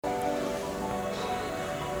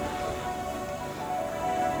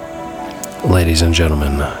Ladies and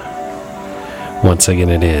gentlemen, once again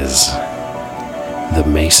it is the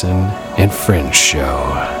Mason and Friends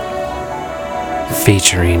Show,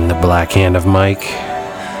 featuring the Black Hand of Mike,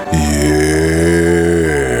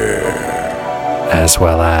 as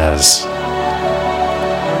well as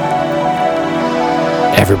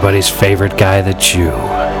everybody's favorite guy, the Jew.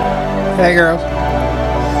 Hey, girls.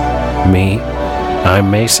 Me, I'm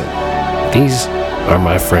Mason. These are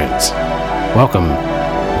my friends. Welcome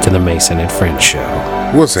to the Mason and Friends Show.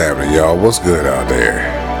 What's happening, y'all? What's good out there?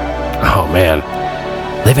 Oh, man.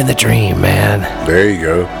 Living the dream, man. There you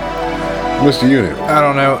go. Mr. Unit, I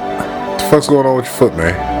don't know. what the fuck's going on with your foot,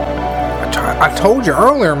 man? I told you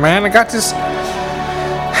earlier, man. I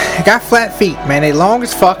got flat feet, man. They long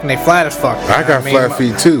as fuck and they flat as fuck. I got flat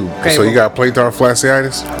feet, too. Okay, so you got plantar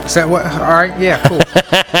fasciitis? Is that what? All right, yeah, cool.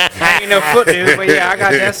 I ain't no foot news, but yeah, I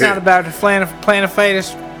got that sound about the plantar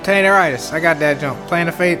tendinitis. I got that jump.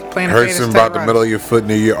 Plantar Hurts in about the middle of your foot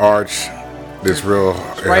near your arch. It's real.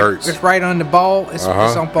 It hurts. It's right on the ball. It's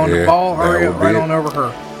up on the ball. Hurry up, right on over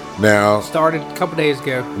her. Now, Started a couple days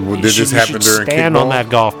ago. did this happen during stand kickball? on that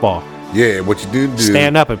golf ball. Yeah, what you do.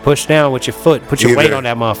 Stand up and push down with your foot. Put your Either weight on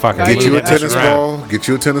that motherfucker. Get you a That's tennis right. ball. Get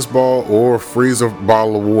you a tennis ball or freeze a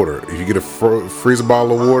bottle of water. If you get a freeze a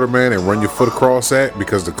bottle of water, man, and run your foot across that,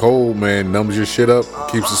 because the cold, man, numbs your shit up,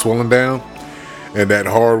 keeps it swelling down, and that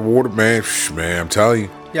hard water, man, I'm telling you.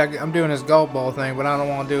 Yeah, I'm doing this golf ball thing, but I don't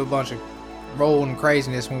want to do a bunch of rolling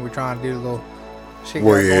craziness when we're trying to do a little shit.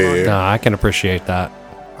 Well, going on. yeah. No, I can appreciate that.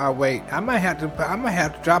 I'll wait. I might have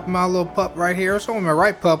to drop my little pup right here. It's only my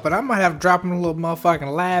right pup, but I might have to drop him a little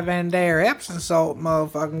motherfucking lavender Epsom salt,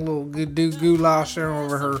 motherfucking little goulash there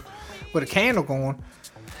over her with a candle going.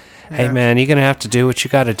 Hey, man, you're going to have to do what you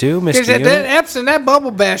got to do, Mr. Because that Unit. Epsom, that bubble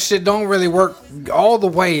bath shit don't really work all the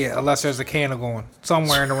way unless there's a candle going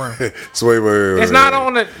somewhere in the room. So wait. It's not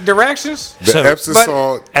on the directions. The So- Epsom but-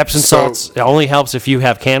 salt. Epsom salts it only helps if you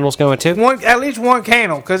have candles going too. At least one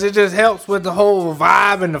candle, because it just helps with the whole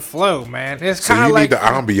vibe and the flow, man. It's So kind you of like need the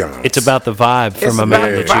ambiance. It's about the vibe it's from a about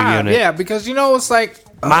man the with you vibe, unit. yeah. Because it's like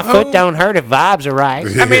My foot don't hurt if vibes are right.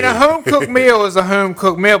 I mean, a home cooked meal is a home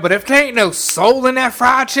cooked meal, but if there ain't no soul in that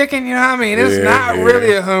fried chicken, you know what I mean? It's not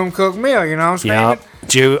really a home cooked meal, you know what I'm saying? Yep.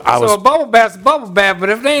 Jew, So a bubble bath's a bubble bath, but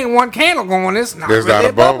if there ain't one candle going, it's not There's really not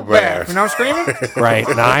a bubble bath. bath. You know what I'm screaming? right.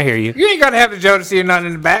 No, I hear you. You ain't got to have the Joe to see nothing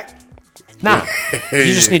in the back. Nah, you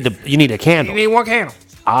just need you need a You candle. need one candle.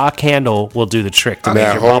 A candle will do the trick to make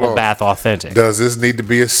Now, your hold bubble on. bath authentic. Does this need to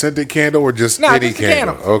be a scented candle or just No, any just a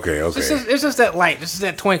candle? candle. Okay. It's just that light. It's just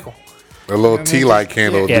that twinkle. A little tea light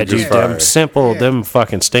candle. Yeah, would be dude, just them fine. simple, Yeah. them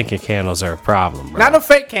fucking stinking candles are a problem, bro. Not a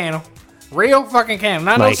fake candle. Real fucking candle.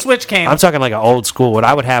 Not no Like, switch candle. I'm talking like an old school. What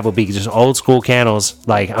I would have would be just old school candles.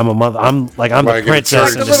 Like I'm the Like in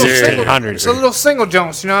princess church. of the Like the little 1600s. It's a little single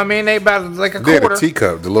joints, you know what I mean? They about like a Yeah, quarter. the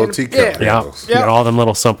teacup, the little teacup Yeah. candles. Yeah, Yep. all them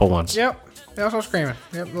little simple ones. Yep. That's what I'm screaming.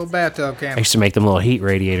 Yep, little bathtub I candle. used to make them little heat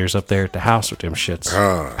radiators up there at the house with them shits.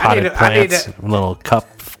 Huh. Potted I need plants, little cup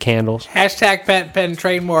candles. Hashtag patent and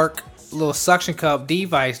trademark little suction cup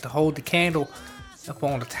device to hold the candle up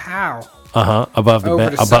on the towel Above the Over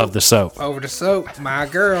bed, the above soap. the soap. over the soap. My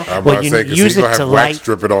girl. I'm Well, about to you say, 'cause use he's gonna it to have wax light.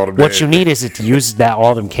 dripping all the What you day. need is to use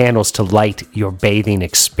all them candles to light your bathing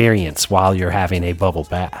experience while you're having a bubble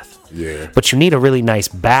bath. Yeah. But you need a really nice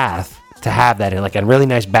bath to have that in, like a really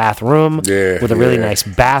nice bathroom with a really yeah. nice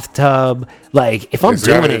bathtub. Like if I'm It's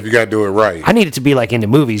gotta- doing it, you gotta do it right. I need it to be like in the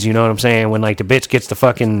movies, you know what I'm saying? When like the bitch gets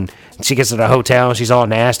she gets to the hotel and she's all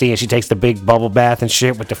nasty and she takes the big bubble bath and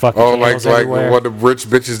shit with the fucking Oh, like candles everywhere. one of the rich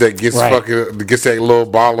bitches that gets Right. gets that little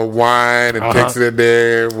bottle of wine and takes it in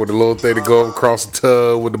there with a little thing to go across the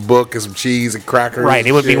tub with the book and some cheese and crackers. Right, and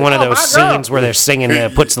it would be shit. one of Oh, those my God. scenes where they're singing,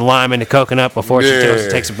 puts the lime in the coconut before she Yeah.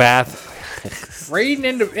 takes a bath.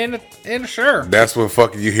 Reading in the shirt. That's when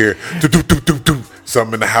fucking you hear do,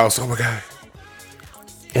 something in the house. Oh my god.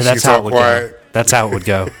 Yeah, that's She's how all it would go. quiet. That's how it would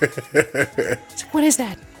go. It's like, what is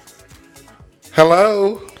that?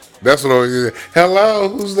 Hello. That's what I was. Hello,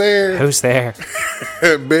 who's there? Who's there?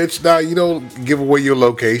 Bitch, now you don't give away your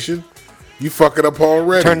location. You fuck it up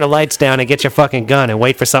already. Turn the lights down and get your fucking gun and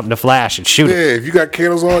wait for something to flash and shoot Yeah, it. if you got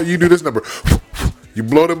candles on, you do this number. You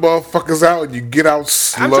blow them motherfuckers out and you get out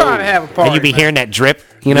slow. I'm trying to have a party. And you be man. hearing that drip,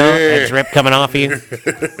 you know, Yeah. that drip coming off of you.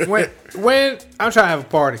 when I'm trying to have a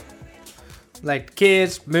party, like the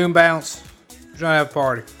kids, moon bounce, I'm trying to have a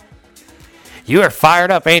party. You are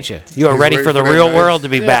fired up, ain't you? You are He's ready waiting for the for that real night. world to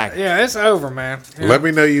be Yeah, back. yeah, it's over, man. Yeah. Let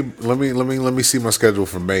me know you. Let me see my schedule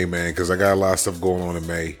for May, man, because I got a lot of stuff going on in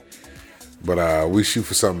May. But we shoot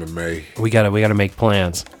for something in May. We gotta make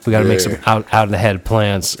plans. We gotta make some Yeah. out in the head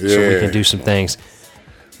plans so we Yeah. can do some things.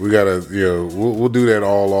 We gotta, we'll do that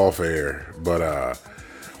all off air, but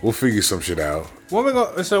we'll figure some shit out. When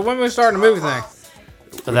we starting the movie thing?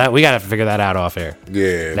 That we gotta figure that out off air.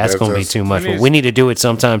 Yeah, that's gonna be too much. We need to do it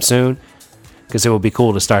sometime soon because it would be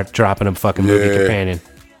cool to start dropping them fucking movie companion.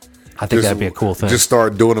 I think that'd be a cool thing. Just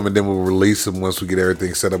start doing them and then we'll release them once we get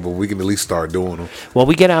everything set up. But we can at least start doing them. Well,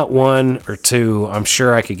 we get out 1 or 2. I'm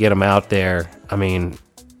sure I could get them out there. I mean,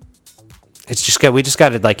 we just got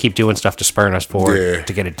to like keep doing stuff to spur us forward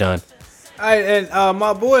to get it done.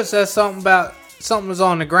 My boy says something was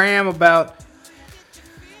on the gram about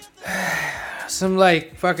some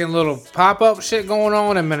like fucking little pop-up shit going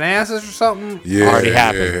on in Manassas or something. Yeah, already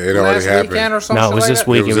happened. It already happened. Weekend or something. No, it was this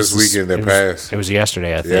week. It was this weekend that passed. It was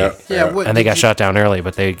yesterday, I think. Yeah. And they got shut down early,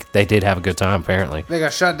 but they did have a good time apparently. They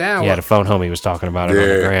got shut down. He had a phone home. He was talking about it on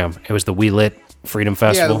the gram. It was the We Lit Freedom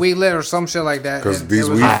Festival. Yeah, the We Lit or some shit like that. Because these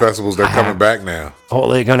weed festivals, they're coming back now. Oh,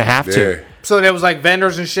 they're gonna have to. So there was like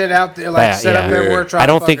vendors and shit out there, like set up everywhere. I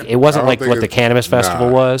don't think it wasn't like what the cannabis festival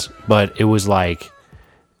was, but it was like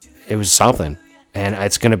it was something. And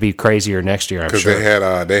it's going to be crazier next year, I'm sure.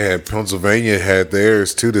 Because they had Pennsylvania had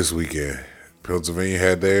theirs too this weekend. Pennsylvania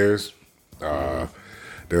had theirs.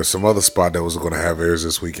 There's some other spot that was going to have theirs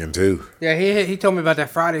this weekend too. Yeah, he told me about that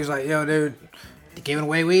Friday. He's like, yo, dude, they're giving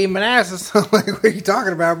away weed in Manassas. I'm like, what are you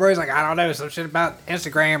talking about, bro? He's like, I don't know, some shit about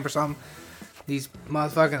Instagram or something. These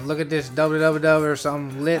motherfucking, look at this, www or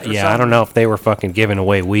something lit or something. I don't know if they were fucking giving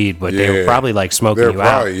away weed, but they were probably like smoking you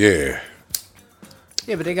out.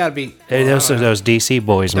 Yeah, but they gotta be. Those DC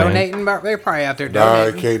boys, donating, man. They're probably out there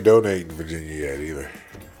donating. Nah, I can't donate in Virginia yet either.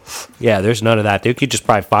 Yeah, there's none of that. They could just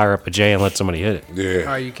probably fire up a J and let somebody hit it.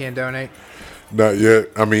 Yeah. Oh, you can't donate. Not yet.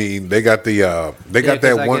 I mean, they got the they got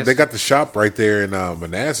the shop right there in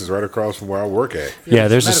Manassas, right across from where I work at. Yeah,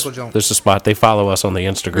 there's a spot. They follow us on the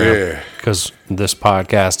Instagram because this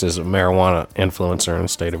podcast is a marijuana influencer in the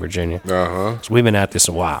state of Virginia. So we've been at this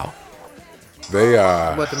a while. They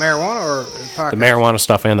what, the marijuana or the podcast? The marijuana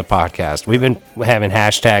stuff and the podcast. We've been having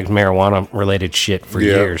hashtagged marijuana related shit for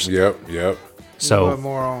years. Yep. So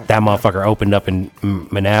that motherfucker opened up in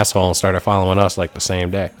Manassas and started following us like the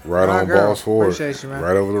same day. Right on Balls Ford. Appreciate you, man.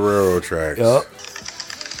 Right over the railroad tracks. Yep. I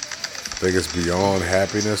think it's Beyond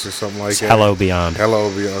Happiness or something like that. Hello Beyond,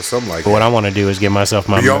 something like that. What I want to do is give myself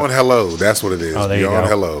my Beyond Hello. That's what it is. Oh, there Beyond you go.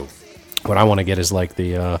 Hello. What I want to get is like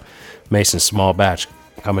the Mason Small Batch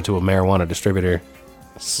coming to a marijuana distributor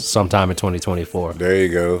sometime in 2024. There you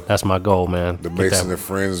go. That's my goal, man. The Mason and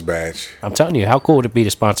Friends batch. I'm telling you, how cool would it be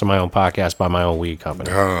to sponsor my own podcast by my own weed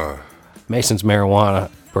company? Mason's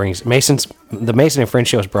Marijuana brings the Mason and Friends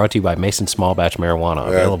show is brought to you by Mason Small Batch Marijuana,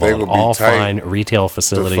 available in all fine retail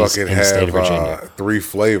facilities in the state of Virginia. 3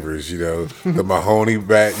 flavors, the Mahoney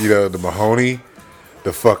bat, the Mahoney,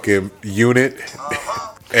 the fucking unit.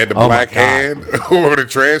 And the Black Hand or the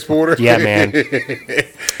Transporter. Yeah, man.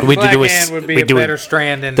 Black Hand would be a better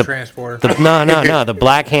strand than the Transporter. No. The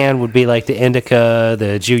Black Hand would be like the Indica.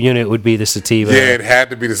 The Jew Unit would be the Sativa. Yeah, it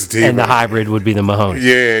had to be the Sativa. And the hybrid would be the Mahoney.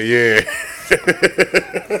 Yeah.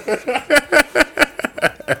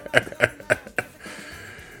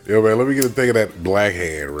 Yo, man, let me get a thing of that Black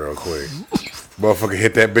Hand real quick. Motherfucker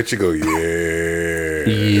hit that bitch, you go,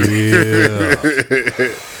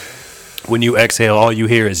 yeah. When you exhale, all you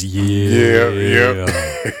hear is yeah.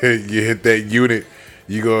 You hit that unit,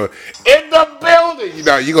 you go in the building. You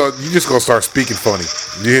just gonna start speaking funny.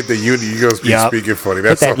 You hit the unit, you gonna speaking funny.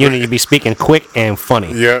 That's hit that unit, you be speaking quick and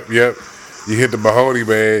funny. Yep. You hit the Mahoney,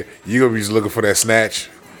 man. You gonna be just looking for that snatch.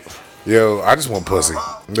 Yo, I just want pussy.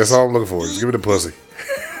 That's all I'm looking for. Just give me the pussy.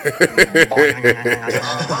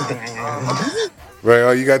 Right,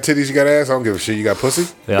 oh, you got titties, you got ass. I don't give a shit. You got pussy.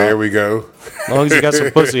 Yeah. There we go. As long as you got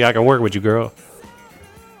some pussy, I can work with you, girl.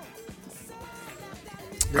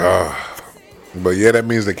 But yeah, that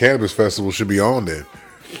means the cannabis festival should be on then.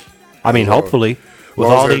 I mean, hopefully, with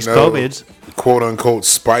all these COVIDs, quote unquote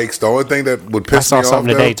spikes. The only thing that would piss me off. I saw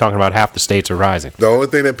something today talking about half the states are rising. The only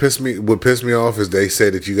thing that would piss me off is they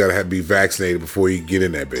said that you gotta be vaccinated before you get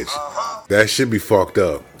in that bitch. That should be fucked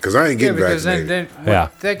up. Because I ain't getting vaccinated.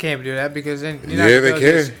 They can't do that because then they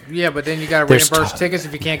can. But then you got to reimburse tickets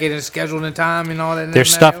if you can't get in scheduled in time and all that.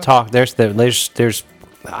 There's stuff talk. There's.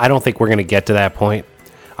 I don't think we're gonna get to that point.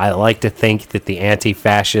 I like to think that the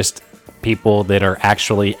anti-fascist people that are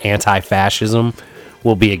actually anti-fascism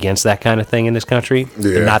will be against that kind of thing in this country.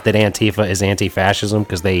 Yeah. Not that Antifa is anti-fascism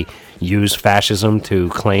because they use fascism to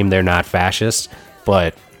claim they're not fascists,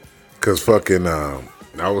 but because fucking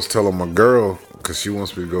I was telling my girl, because she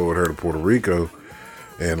wants me to go with her to Puerto Rico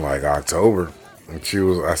in like October. And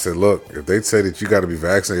I said, look, if they say that you got to be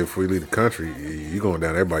vaccinated before you leave the country, you going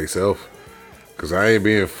down there by yourself. Because I ain't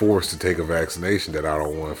being forced to take a vaccination that I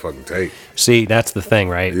don't want to fucking take. See, that's the thing,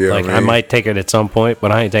 right? Yeah, like, man. I might take it at some point,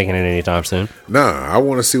 but I ain't taking it anytime soon. Nah, I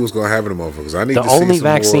want to see what's going to happen to motherfuckers. I need The to see only some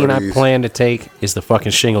vaccine more I of these. plan to take is the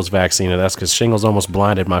fucking shingles vaccine, and that's because shingles almost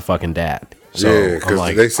blinded my fucking dad. So Yeah, I'm because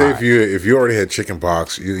like, they say all if you already had chicken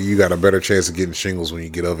pox, you got a better chance of getting shingles when you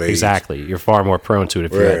get of age. exactly, you're far more prone to it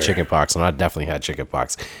if you Yeah. had chicken pox, and I definitely had chicken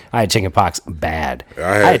pox. I had chicken pox bad. I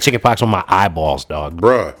I had- had chicken pox on my eyeballs, dog.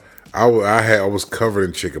 Bruh, I was covered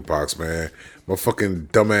in chicken pox, man. My fucking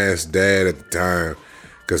dumbass dad at the time,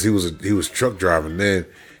 because he was truck driving then.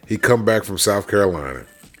 He come back from South Carolina,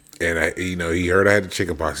 and he heard I had the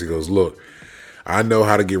chicken pox. He goes, look, I know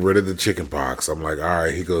how to get rid of the chicken pox. I'm like, all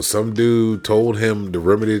right. He goes, some dude told him the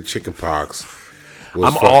remedy to chicken pox.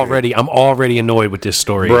 I'm already annoyed with this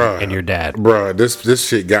story Bruh, and your dad. Bruh, this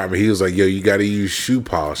shit got me. He was like, yo, you got to use shoe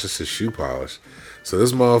polish. This is shoe polish. So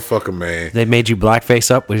this motherfucker, man. They made you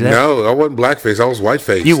blackface up? Was that? No, I wasn't blackface. I was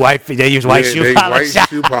whiteface. They use white Yeah, shoe they polish. white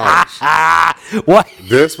shoe polish. What?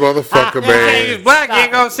 This motherfucker, Hey, he's man. black. You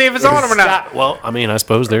ain't gonna see if it's on him or not. Well, I mean, I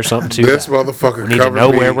suppose there's something to This that. motherfucker We need to covered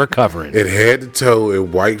know me where we're covering. in head to toe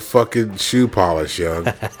in white fucking shoe polish, young.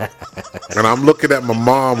 And I'm looking at my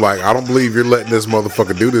mom like, I don't believe you're letting this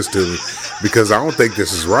motherfucker do this to me because I don't think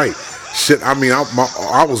this is right. Shit, I mean,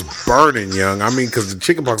 I was burning, young. I mean, because the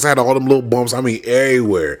chicken pox, I had all them little bumps, I mean,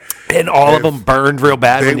 everywhere. And all of them burned real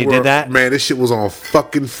bad when you did that? Man, this shit was on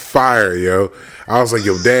fucking fire, yo. I was like,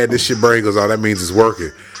 yo, dad, this shit burning. He goes, oh, that means it's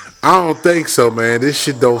working. I don't think so, man. This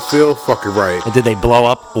shit don't feel fucking right. And did they blow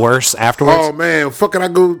up worse afterwards? Oh, man, fucking I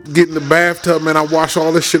go get in the bathtub, man. I wash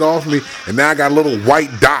all this shit off me, and now I got little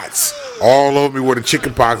white dots all over me where the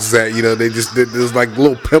chicken pox is at. You know, there's like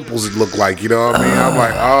little pimples it look like, you know what I mean? I'm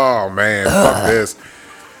like, oh, man, fuck this.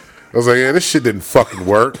 I was like, yeah, this shit didn't fucking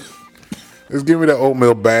work. Just give me that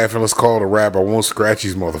oatmeal bath and let's call it a wrap. I won't scratch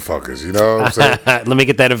these motherfuckers. You know what I'm saying? Let me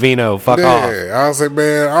get that Aveeno. Fuck off. Yeah. I was like,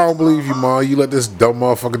 man, I don't believe you, Ma. You let this dumb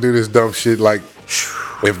motherfucker do this dumb shit. Like,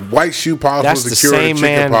 if white shoe polish That's was the the cure same to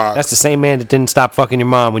chicken man. pox. That's the same man that didn't stop fucking your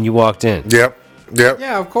mom when you walked in. Yep.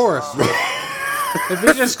 Yeah, of course. If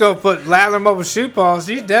you just go lather him up with shoe polish,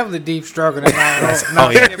 he's definitely deep stroking it. Oh,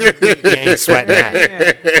 yeah. You ain't sweating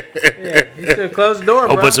that. Yeah, you should have closed the door,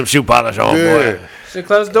 Oh, bro. put some shoe polish on, Yeah. boy. Should have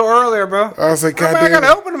closed the door earlier, bro. I was like, I goddamn,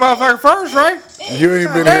 gotta open the motherfucker first, right? you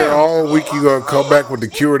ain't been here all week. You gonna come back with the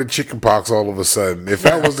cure to chicken pox all of a sudden. If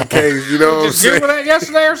that was the case, you know what I'm Just Google saying? that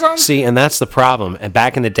yesterday or something. See, and that's the problem. And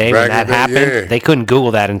back in the day when Back that in the- happened, yeah. they couldn't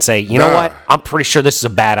Google that and say, you know Nah. what? I'm pretty sure this is a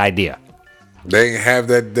bad idea. They ain't have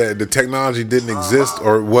that. The technology didn't exist,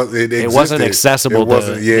 or what? It It wasn't existed. accessible It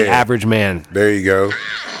wasn't, to yeah. the average man. There you go.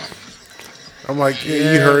 I'm like,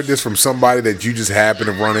 yeah, you heard this from somebody that you just happened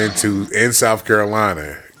to run into in South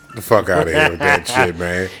Carolina. The fuck out of here with that shit,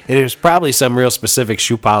 man. It was probably some real specific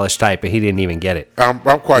shoe polish type, but he didn't even get it. I'm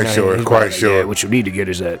quite sure. He's Quite like, sure. Yeah, what you need to get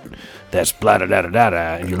is that's blah da da da da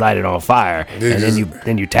da, and you light it on fire, and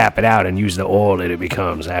then you tap it out and use the oil that it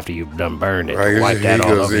becomes after you've done burned it. Like, Wipe he that all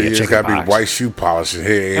goes, over you your just chicken gotta pox. be white shoe polish in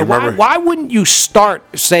here. And Remember? why wouldn't you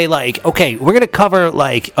say like, okay, we're gonna cover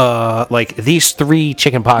like these 3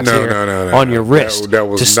 chicken pox No, here no. on your wrist That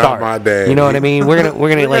was to not start. my dad. You know what I mean? We're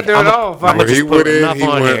gonna like do it all, fuck. I'm When just he put went in, enough he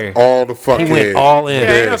on went here. all the fuck He in. went all in.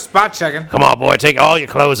 Yeah, ain't no spot checking. Come on, boy, take all your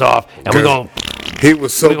clothes off, and we're gonna. He was We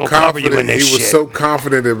so gonna cover you in confident. He this was shit. so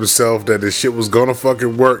confident in himself that this shit was gonna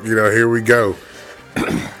fucking work. You know, here we go.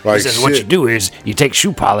 Like Says shit. what you do is you take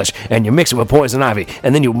shoe polish and you mix it with poison ivy,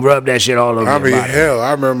 and then you rub that shit all over I your mean, body. hell,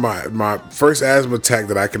 I remember my first asthma attack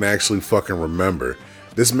that I can actually fucking remember.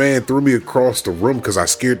 This man threw me across the room because I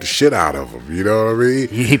scared the shit out of him. You know what I mean?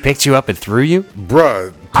 He picked you up and threw you.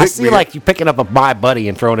 Bruh, I picked see me like you picking up my buddy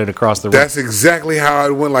and throwing it across the room. That's exactly how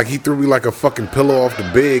it went. Like he threw me like a fucking pillow off the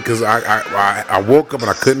bed because I woke up and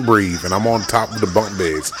I couldn't breathe, and I'm on top of the bunk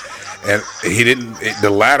beds, and the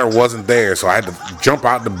ladder wasn't there, so I had to jump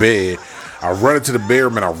out the bed. I run into the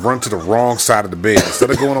bedroom and I run to the wrong side of the bed. Instead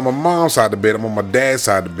of going on my mom's side of the bed, I'm on my dad's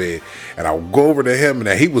side of the bed. And I go over to him,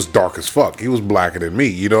 and he was dark as fuck. He was blacker than me,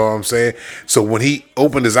 you know what I'm saying? So when he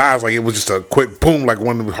opened his eyes, like it was just a quick boom, like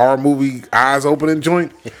one of the horror movie eyes opening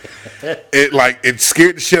joint. It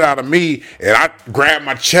scared the shit out of me, and I grabbed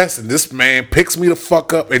my chest, and this man picks me the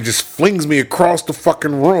fuck up and just flings me across the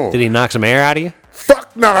fucking room. Did he knock some air out of you?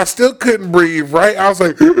 Fuck no, I still couldn't breathe, right? I was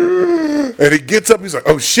like, and he gets up, he's like,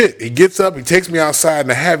 oh shit. He gets up, he takes me outside in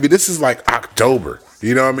the heavy. This is like October.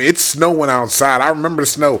 You know what I mean? It's snowing outside. I remember the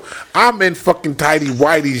snow. I'm in fucking tidy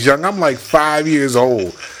whities young. I'm like 5 years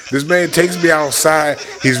old. This man takes me outside.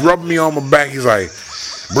 He's rubbing me on my back. He's like,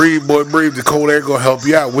 breathe, boy, breathe. The cold air gonna help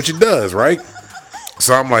you out, which it does, right?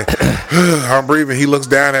 So I'm like, I'm breathing. He looks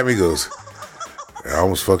down at me, goes, I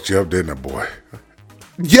almost fucked you up, didn't I, boy?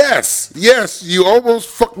 Yes, you almost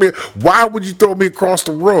fucked me. Why would you throw me across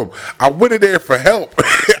the room? I went in there for help.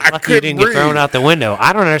 I Lucky you didn't get thrown out the window.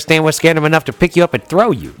 I don't understand what scared him enough to pick you up and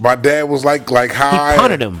throw you. My dad was like high. He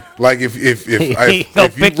punted him. Like if He'll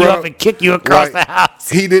pick you up and kick you across the house.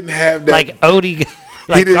 He didn't have that. Like Odie.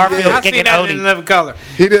 Like Garfield I see kicking that in Odie. Living Color.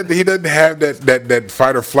 He doesn't have that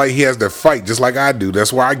fight or flight. He has that fight just like I do.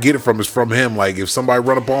 That's where I get it from. Is from him. Like if somebody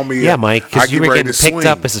run up on me, Yeah, Mike, I because you get were ready getting to picked swing.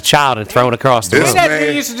 up as a child and thrown across the This room. That man-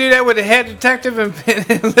 dude used to do that with the head detective and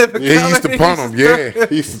Living Yeah, Color. he used to punt him. Yeah,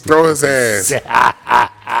 he used to throw his ass.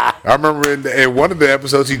 I remember in one of the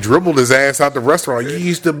episodes, he dribbled his ass out the restaurant. You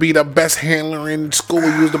used to be the best handler in school.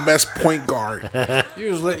 You was the best point guard.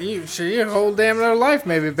 Your whole damn other life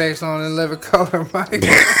maybe based on In Living Color, Mike.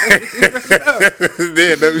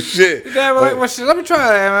 Yeah, no shit. Dad, well, shit, let me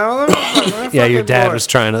try that, man. Let me Yeah, your fucking dad boy. was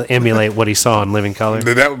trying to emulate what he saw in Living Color.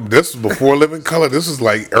 This was before Living Color. This was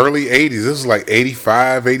like early 80s. This was like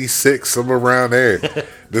 85, 86, somewhere around there.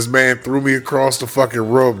 This man threw me across the fucking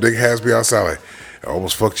room. Dick has me outside like, I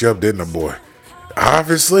almost fucked you up, didn't I, boy?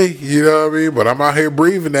 Obviously, you know what I mean? But I'm out here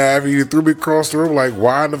breathing now after you threw me across the room. Like,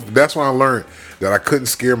 why? That's when I learned that I couldn't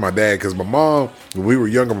scare my dad. Because my mom, when we were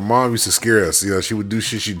younger, my mom used to scare us. You know, she would do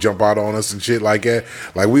shit. She'd jump out on us and shit like that.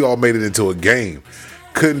 Like, we all made it into a game.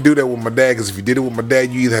 Couldn't do that with my dad. Because if you did it with my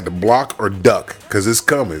dad, you either had to block or duck. Because it's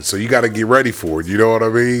coming. So you got to get ready for it. You know what I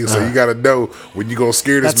mean? So you got to know when you're going to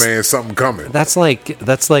scare this man, something coming. That's like it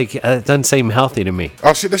doesn't seem healthy to me.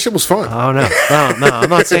 Oh, shit, that shit was fun. Oh no, I'm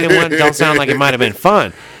not saying it don't sound like it might have been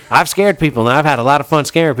fun. I've scared people and I've had a lot of fun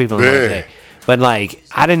scaring people in my Yeah. day. But like,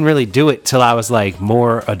 I didn't really do it till I was like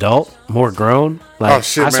more adult, more grown. Like, Oh,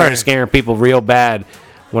 shit, I started man. scaring people real bad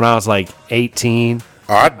when I was like 18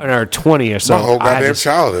 or 20 or so. My whole I goddamn just-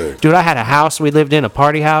 childhood. Dude, I had a house we lived in, a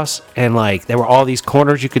party house, and like there were all these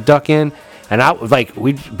corners you could duck in, and I would like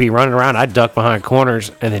we'd be running around. I'd duck behind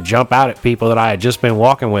corners and then jump out at people that I had just been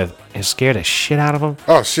walking with and scare the shit out of them.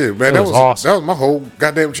 Oh, shit, man. It That was was awesome. That was my whole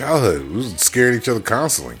goddamn childhood. We was scared each other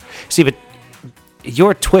constantly. See, but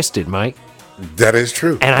you're twisted, Mike, That is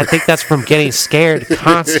true. and I think that's from getting scared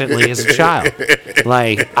constantly as a child.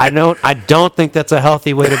 Like I don't think that's a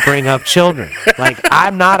healthy way to bring up children. Like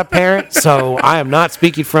I'm not a parent, so I am not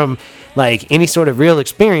speaking from like any sort of real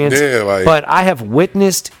experience. Yeah, like- but I have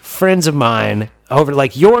witnessed friends of mine over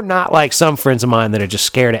like you're not like some friends of mine that are just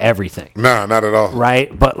scared of everything, Nah, not at all.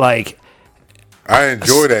 right? But like I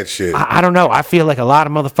enjoy that shit. I don't know. I feel like a lot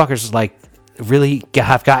of motherfuckers like really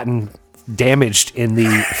have gotten damaged in the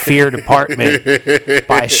fear department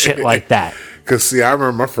by shit like that. Because, see, I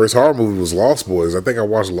remember my first horror movie was Lost Boys. I think I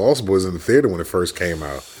watched Lost Boys in the theater when it first came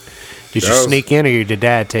out. Did you That was- sneak in or did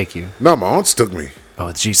dad take you? No, my aunts took me.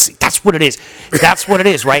 Oh, geez. That's what it is. That's what it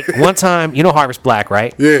is, right? One time, you know Harvest Black,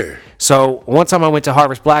 right? Yeah. So one time I went to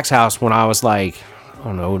Harvest Black's house when I was like, I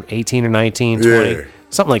don't know, 18 or 19, 20, Yeah.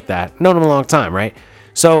 something like that. Known him a long time, right?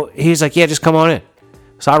 So he's like, yeah, just come on in.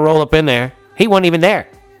 So I roll up in there. He wasn't even there.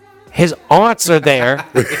 His aunts are there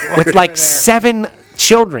with like 7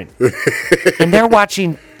 children. And they're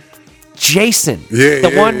watching Jason. Yeah,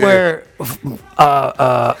 the yeah, one yeah. where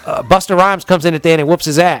Busta Rhymes comes in at the end and whoops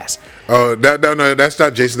his ass. Oh, no, that's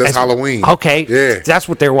not Jason. That's Halloween. Okay. Yeah. That's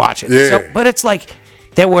what they're watching. Yeah. So, but it's like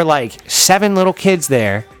there were like 7 little kids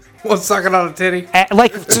there. What's sucking on a titty?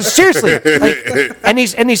 Like so seriously, like, and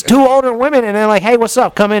these 2 older women, and they're like, "Hey, what's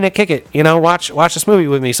up? Come in and kick it. You know, watch this movie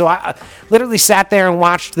with me." So I literally sat there and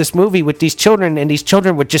watched this movie with these children, and these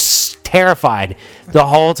children were just terrified the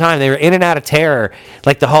whole time. They were in and out of terror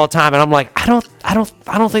like the whole time, and I'm like, I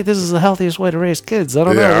don't think this is the healthiest way to raise kids. I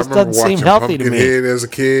don't Yeah, know. I This remember doesn't seem watching healthy to me. Pumpkinhead as a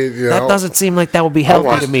kid. You know, That doesn't seem like that would be healthy to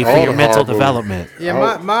watched me for all your the mental horror movies. development.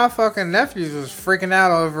 Yeah, my fucking nephews was freaking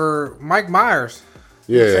out over Mike Myers.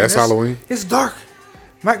 Yeah, that's It's- Halloween. It's dark.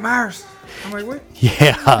 Mike Myers. I'm like, what?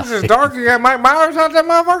 Yeah. This is dark. You got Mike Myers out there,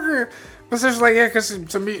 motherfucker. But it's just like, yeah, because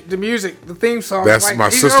the music, the theme song. That's like, my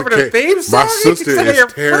he's sister. over the theme song. My sister You're is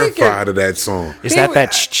freaking. terrified of that song. Is He that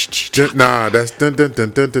was- that? Nah, that's dun dun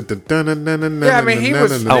dun dun dun dun dun dun dun dun. Yeah, I mean, he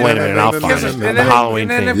was. Oh, wait a minute, I'll find it. The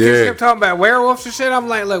Halloween and then theme. kids Yeah. kept talking about werewolves and shit. I'm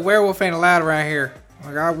like, look, werewolf ain't allowed around here.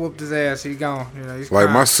 Like, I whooped his ass. He's gone. You know, he's Like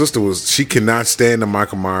crying. my sister she cannot stand the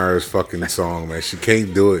Michael Myers fucking song, man. She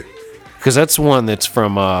can't do it. Because that's one that's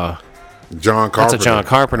from John Carpenter. that's a John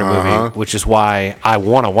Carpenter movie, Uh-huh. which is why I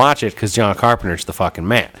want to watch it because John Carpenter's the fucking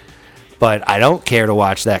man. But I don't care to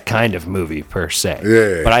watch that kind of movie per se.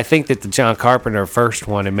 Yeah. But I think that the John Carpenter first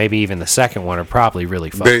one and maybe even the second one are probably really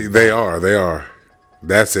fun. They are.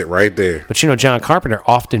 That's it right there. But you know, John Carpenter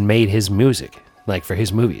often made his music. like for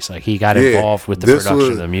his movies. Like he got involved with the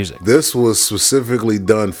production of the music. This was specifically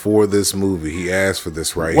done for this movie. He asked for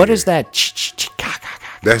this right What here. is that?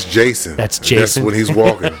 That's Jason. That's Jason? That's when he's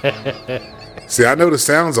walking. See, I know the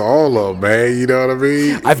sounds of all of them, man. You know what I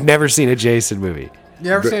mean? I've never seen a Jason movie.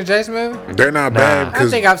 You ever seen a Jason movie? They're not bad. I Because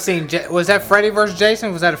think I've seen. Was that Freddy versus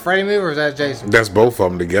Jason? Was that a Freddy movie or was that Jason? that's both of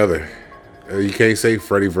them together. You can't say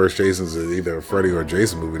Freddy vs. Jason's either a Freddy or a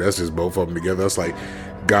Jason movie. That's just both of them together. That's like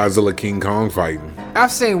Godzilla, King Kong fighting.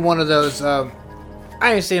 I've seen one of those. I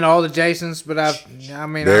ain't seen all the Jasons, but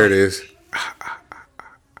There it is.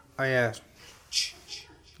 Oh yeah,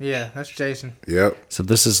 yeah, that's Jason. Yep. So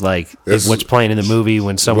this is like This is- what's playing in the movie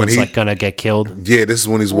when someone's he- like gonna get killed. Yeah, this is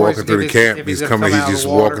when he's Or walking if through the he's- camp. if He's he's coming. coming He's out of just the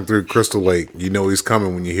water. walking through Crystal Lake. You know he's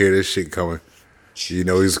coming when you hear this shit coming. You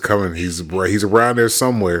know he's coming. He's around there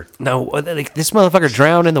somewhere. No, like this motherfucker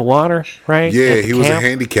drowned in the water, right? Yeah, At the he was a camp?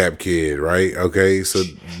 handicapped kid, right? Okay, so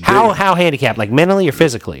How handicapped? Like mentally or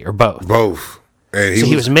physically or both? both. And So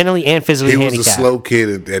he was mentally and physically he was handicapped. a slow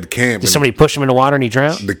kid at camp. Did and somebody push him in the water and he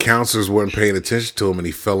drowned? the counselors weren't paying attention to him, and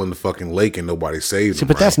he fell in the fucking lake, and nobody saved See, him.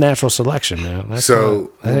 but that's right? natural selection, man. That's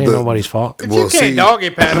So, that ain't the- nobody's fault. If Well, you can't see- doggy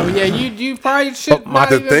paddle, yeah, you probably should. my- not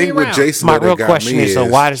the even thing be with around. Jason My though, real that got question me is, so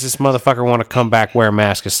why does this motherfucker want to come back, wear a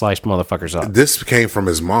mask, and slice motherfuckers up? This came from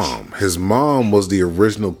his mom. His mom was the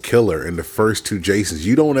original killer in the first two Jasons.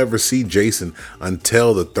 You don't ever see Jason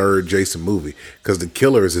until the third Jason movie because the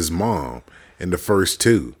killer is his mom in the first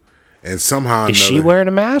two. And somehow Is she another- wearing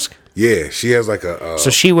a mask? Yeah, she has like a.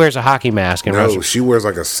 So she wears a hockey mask and No, she wears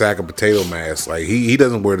like a sack of potato mask. Like he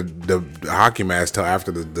doesn't wear the hockey mask till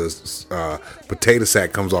after the potato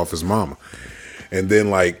sack comes off his mama, and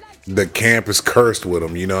then like the camp is cursed with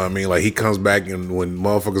him. You know what I mean? Like he comes back and when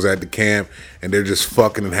motherfuckers at the camp and they're just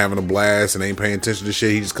fucking and having a blast and ain't paying attention to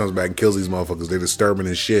shit, he just comes back and kills these motherfuckers. They're disturbing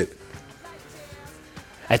his shit.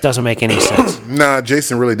 That doesn't make any sense. Nah,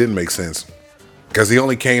 Jason really didn't make sense because he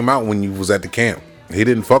only came out when you was at the camp. He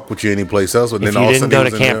didn't fuck with you anyplace else. But If then you all of a didn't sudden go he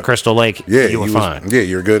to was in Camp there. Crystal Lake, Yeah, you were he was- fine. Yeah,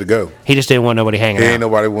 you're good to go. He just didn't want nobody hanging He out. ain't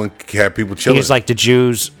nobody want to have people chilling. He's like the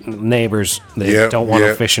Jews' neighbors that Yep, don't want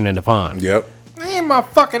yep. him fishing in the pond. Yep. He ain't my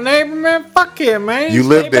fucking neighbor, man. Fuck him, man. You Stay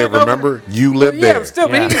lived there, back over remember? You lived Yeah, there. but still,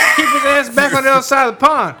 but Yeah. he just keep his ass back on the other side of the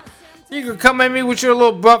pond. You can come at me with your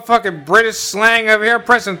little butt fucking British slang over here,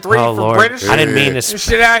 pressing 3 Oh, for Lord. British. I didn't mean Yeah. this. This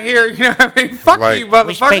shit out here, you know what I mean? Fuck Like- you, motherfucker.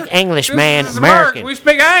 We speak English, This man. is American. We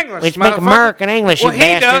speak English, We speak motherfucker. American English, Well, you he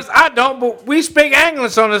bastard. does. I don't, but we speak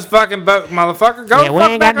English on this fucking boat, motherfucker. Go Yeah, we fuck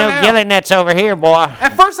ain't back got no on the house. yelling nets over here, boy.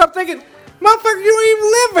 At first, I'm thinking, motherfucker, you don't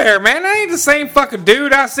even live there, man. That ain't the same fucking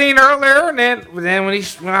dude I seen earlier. And then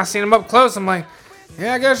when I seen him up close, I'm like,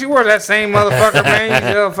 yeah, I guess you were that same motherfucker, man.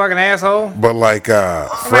 You little fucking asshole. But like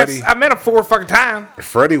Freddie, I met him 4 fucking times.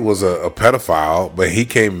 Freddie was a pedophile, but he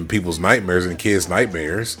came in people's nightmares and kids'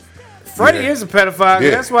 nightmares. Freddie Yeah. is a pedophile. Yeah.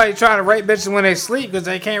 That's why he's trying to rape bitches when they sleep because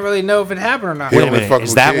they can't really know if it happened or not. He Wait a only minute. fuck Is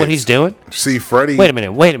with that what kids. he's doing? See, Freddie. Wait a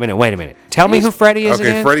minute. Tell me who Freddy is Okay,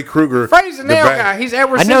 again. Freddy Krueger. Freddie's a the nail back- guy. He's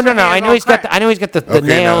Edward I know, no. Scissorhands I know on he's got crack. the Okay,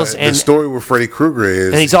 nails now, and the story with Freddy Krueger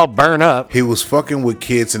is he's all burned up. he was fucking with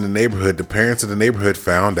kids in the neighborhood. The parents of the neighborhood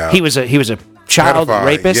found out He was a child pedophile.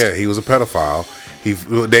 rapist. Yeah, he was a pedophile.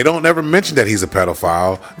 They don't ever mention that he's a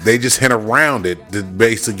pedophile. They just hint around it to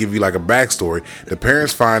basically give you like a backstory. The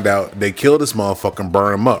parents find out, they kill this motherfucker and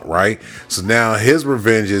burn him up, right? So now his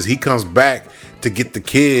revenge is he comes back to get the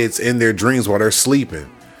kids in their dreams while they're sleeping.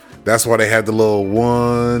 That's why they have the little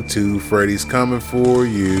 1, 2, Freddy's coming for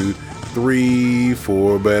you. 3,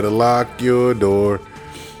 4, better lock your door.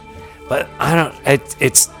 But I don't.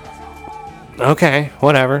 It's okay.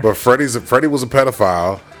 Whatever. But Freddy was a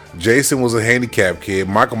pedophile. Jason was a handicapped kid.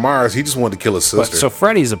 Michael Myers, he just wanted to kill his But, sister. so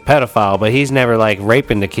Freddy's a pedophile, but he's never like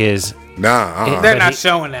raping the kids. Nah, They're But not he-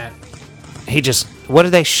 showing that. He just. What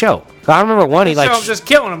did they show? I remember one. He So like. I'm just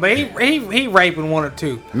killing him, but he raping 1 or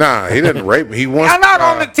 2. Nah, he didn't rape. He wants. I'm not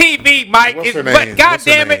on the TV, Mike. what's her But name? God What's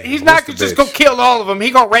her damn it, name? he's not What's the just bitch? gonna kill all of them.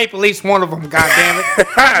 He gonna rape at least one of them. God damn it.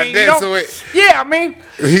 I mean, you Damn, don't- so it- yeah, I mean,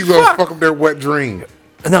 He's gonna fuck. fuck up their wet dream.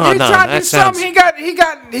 No, He tried to do that sounds.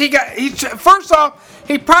 something. First off,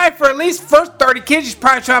 he probably for at least first 30 kids, he's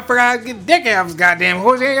probably trying to figure out how to get dick out of his goddamn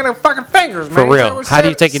horse. He ain't got no fucking fingers, man. For He's real. over How do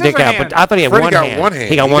you take your dick out? But I thought he had Freddy one got hand. one hand.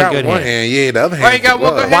 He got one good hand. Yeah, the other hand. he got was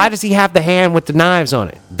one blood. good Why does he have the hand with the knives on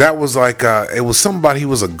it? That was like it was somebody. He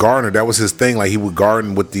was a gardener. That was his thing. Like he would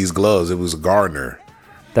garden with these gloves. It was a gardener.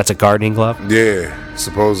 That's a gardening glove. Yeah,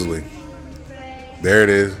 supposedly. There it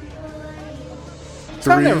is.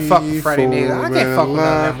 I never fuck with Freddy neither. I can't fuck with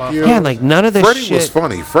none of them Yeah, like none of this Freddy shit. was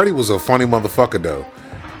funny. Freddy was a funny motherfucker though,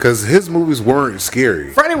 because his movies weren't scary.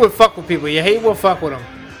 Freddy would fuck with people. Yeah, he will fuck with them.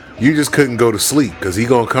 You just couldn't go to sleep because he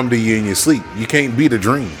gonna come to you in your sleep. You can't beat a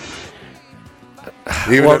dream.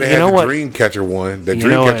 Even Well, though they you had know the what? Dreamcatcher one. The You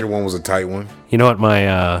know Dreamcatcher what? one was a tight one. You know what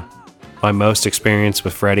my most experience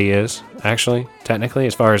with Freddie is, actually, technically,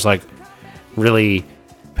 as far as like really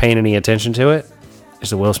paying any attention to it, is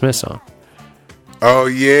the Will Smith song. Oh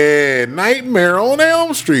yeah, Nightmare on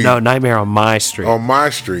Elm Street. No, Nightmare on My Street. On my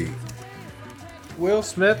street. Will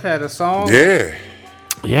Smith had a song. Yeah.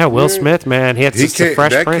 Yeah, Will Smith, man. He had He just the came,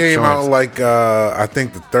 Fresh that Prince came out joints. like I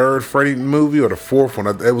think the third Freddy movie or the fourth one.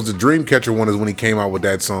 It was the Dreamcatcher one is when he came out with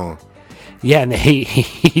that song. Yeah, and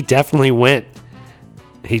he definitely went.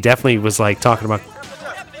 He definitely was like talking about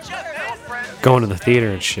going to the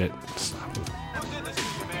theater and shit.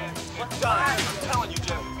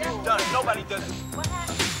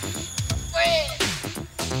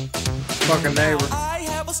 Fucking neighbor. I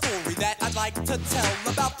have a story that I'd like to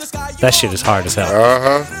tell about this guy. That shit is hard as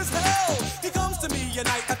hell. He comes to me at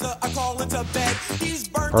night after I crawl into bed. He's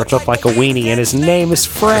burnt Burnt up like a weenie, and his name is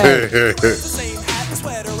Fred. the same hat and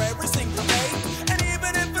sweater every single day. And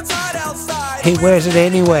even if it's hot outside, He wears it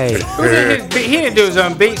anyway. Who did his beat? He didn't do his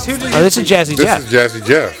own beats. Who did Oh, this is Jazzy This Jeff. is Jazzy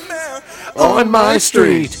Jeff. On my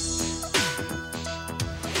street.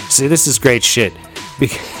 See, this is great shit.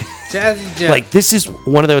 Because, Jazzy Jeff? like, this is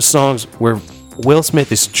one of those songs where Will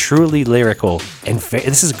Smith is truly lyrical, and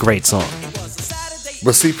this is a great song.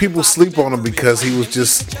 But see, people sleep on him because he was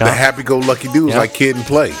just the Yeah. happy-go-lucky dude, Yeah. like Kid and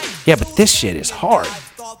Play. Yeah, but this shit is hard.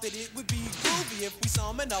 thought that it would be groovy if we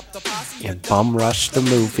summon up the posse. And bum rush the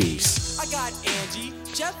movies. I got Angie,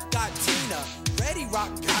 Jeff got Tina, Ready Rock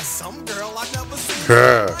got some girl I've never seen.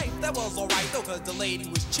 Yeah. Right, that was alright though, cause the lady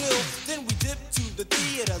was chill. Then we dipped to the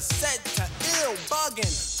theater, set to ill,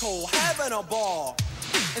 bugging, Cole having a ball.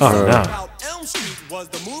 And Oh, something no. about Elm Street was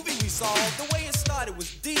the movie we saw. The way it started was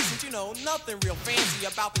decent, you know, nothing real fancy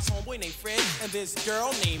about this homeboy named Fred and this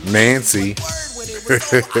girl named Nancy. Word when it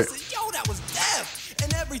was over, I said, yo, that was death.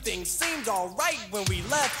 And everything seemed alright when we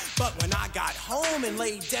left. But when I got home and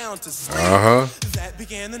laid down to sleep, that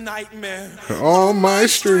began the nightmare. On my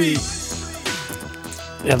street.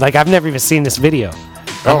 Yeah, like, I've never even seen this video.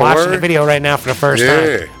 I'm Oh, watching the word? video right now for the first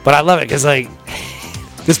Yeah. time. But I love it because, like,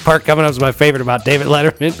 this part coming up is my favorite about David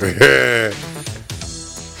Letterman. Yeah.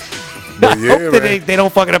 I But yeah, hope that man. they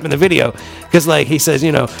don't fuck it up in the video. Because, like, he says,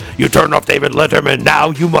 you know, you turn off David Letterman, now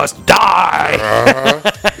you must die.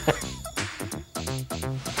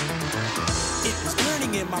 It was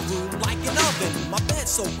burning in my room like an oven. My bed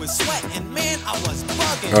soaked with sweat, and man, I was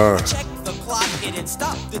bugging. I checked the clock, it had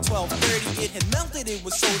stopped at 12:30. It had melted, it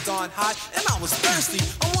was so darn hot, and I was thirsty.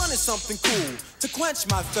 I wanted something cool to quench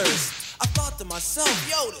my thirst. I thought to myself,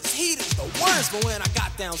 yo, this heat is the worst. But when I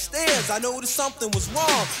got downstairs, I noticed something was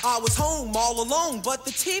wrong. I was home all alone, but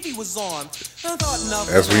the TV was on. I thought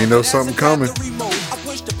nothing. That's when you of know it. As something I grabbed coming. the remote, I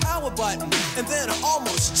pushed the power button, and then I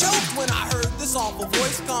almost choked when I heard this awful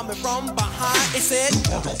voice coming from behind. It said,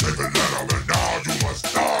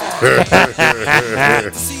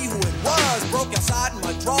 to see who it was, broke outside in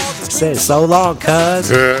my drawers and screamed. Says so long, cuz.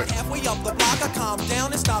 Halfway up the block, I calmed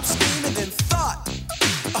down and stopped screaming, then thought,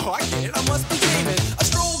 oh, I get it, I must be dreaming. I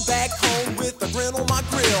strolled back home with a grin on my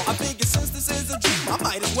grill. I figured since this is a dream, I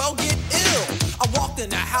might as well get ill. I walked in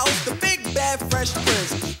the house, the big bad Fresh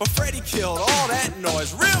Prince, but Freddie killed all that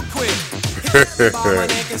noise real quick. He grabbed me by my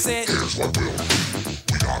neck and said, Here's what we'll do.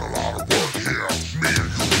 We got a lot of work here, me and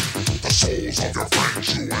you. The souls of your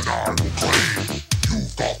friends, you and I will claim.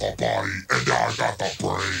 You've got the body, and I got the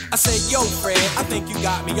brain. I said, yo, Fred, I think you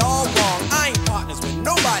got me all wrong. I ain't partners with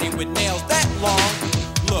nobody with nails that long.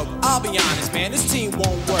 Look, I'll be honest, man, this team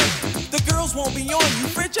won't work. The girls won't be on you,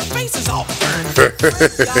 Fred, your face is all burned. Fred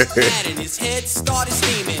got mad and his head started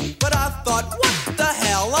steaming. But I thought, what the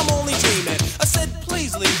hell, I'm only dreaming. I said,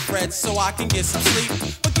 please leave, Fred, so I can get some sleep.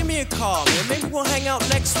 But give me a call, man, maybe we'll hang out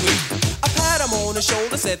next week. I pat him on the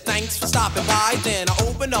shoulder, said thanks for stopping by. Then I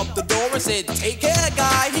opened up the door and said, take care,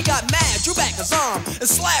 guy. He got mad, drew back his arm, and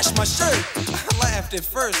slashed my shirt. I laughed at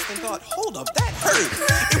first and thought, hold up, that hurt.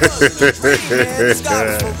 It wasn't a dream, man, this guy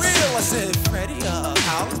was for real. I said, Freddie,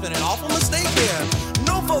 Hal, it's been an awful mistake here.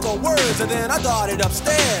 No further words, and then I darted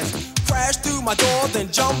upstairs. Crashed through my door,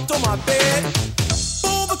 then jumped on my bed.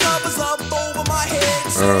 Pulled the covers up over my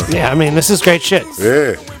head. Yeah, I mean, this is great shit.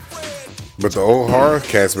 Yeah. But the old horror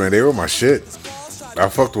cats, man, they were my shit. I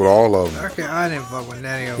fucked with all of them. Okay, I didn't fuck with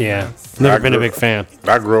any of them. Yeah, man. never I been a grew- big fan.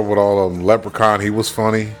 I grew up with all of them. Leprechaun, he was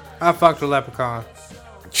funny. I fucked with Leprechaun.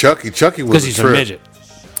 Chucky was Because a he's a trip. midget.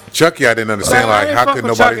 Chucky, I didn't understand. I Like, didn't how fuck could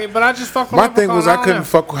with nobody? Chucky, but I just fucked with My thing was, I Leprechaun couldn't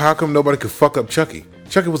all fuck. How come nobody could fuck up Chucky?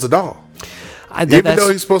 Chucky was a doll. Even Even though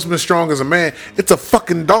he's supposed to be strong as a man, it's a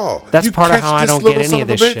fucking doll. That's You part of catch how I this don't little get son any of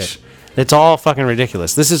a this bitch? shit. It's all fucking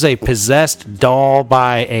ridiculous. This is a possessed doll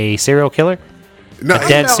by a serial killer. No, A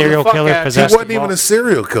dead the serial fuck killer out. He He possessed. wasn't even a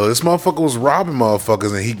serial killer. This motherfucker was robbing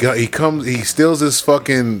motherfuckers, and he steals this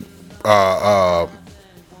fucking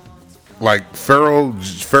like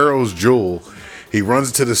Pharaoh's jewel. He runs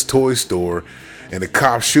into this toy store, and the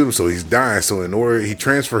cops shoot him, so he's dying. So in order, he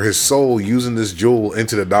transfer his soul using this jewel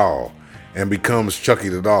into the doll, and becomes Chucky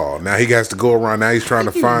the doll. Now he has to go around. Now he's trying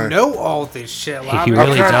to You find. know all this shit. Like, He I'm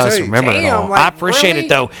really trying to does tell you. remember it Damn, all. like, I appreciate really? it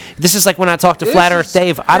though. This is like when I talk to This Flat Earth is-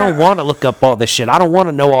 Dave. I don't yeah. want to look up all this shit. I don't want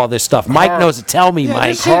to know all this stuff. Mike knows to tell me, Yeah, Mike.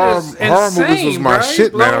 this shit is Horror movies was insane, my bro.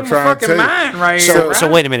 shit, You man. I'm blowing trying my to fucking tell you. mind right So, here, so bro.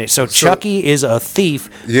 wait a minute. So Chucky is a thief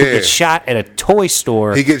who Yeah. gets shot at a toy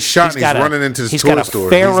store. He gets shot and he's got running into this he's toy got store. a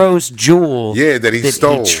Pharaoh's jewel. Yeah, that he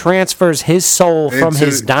stole. He transfers his soul from Into-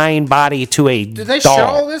 his dying body to a Did they doll. show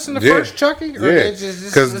all this in the Yeah. first Chucky? Or Yeah. they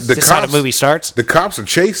just- 'Cause the That's how the cops- movie starts. The cops are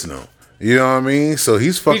chasing him. You know what I mean? So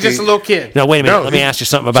he's fucking. He's just a little kid. No, wait a minute. No, Let me he- ask you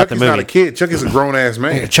something about Chucky's the not movie. a kid. Chucky's a grown ass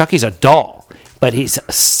man. Chucky's a doll, but he's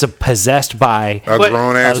possessed by A But-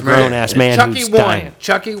 grown ass a grown man. ass man Chucky who's won. dying.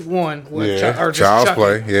 Chucky won. With Yeah. or just Child's Chucky.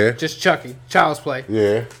 Play, yeah. Just Chucky. Child's Play.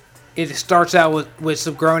 Yeah. It starts out with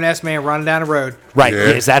some grown ass man running down the road. Right? Yeah.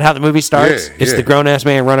 Is that how the movie starts? Yeah, It's yeah. the grown ass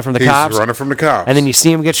man running from the He's cops, running from the cops. and then you see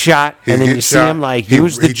him get shot, He and then gets you see shot. him like he,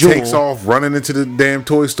 use the he jewel. takes off running into the damn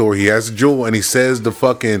toy store. He has the jewel and he says the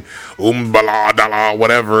fucking bala dala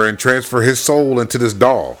whatever and transfer his soul into this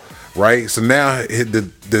doll. Right? So now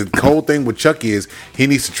the whole thing with Chucky is he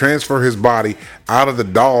needs to transfer his body out of the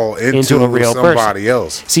doll into a real somebody person.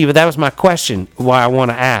 else. See, but that was my question. Why I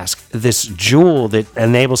want to ask this jewel that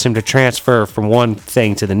enables him to transfer from one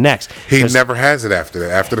thing to the next. He 'Cause never has it after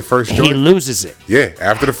that. After the first he joint. loses it. Yeah,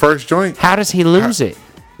 after the first joint. How does he lose it?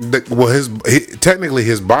 Technically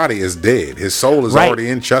his body is dead. His soul is already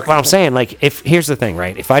in Chucky. What I'm saying, like, if here's the thing,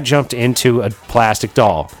 right? If I jumped into a plastic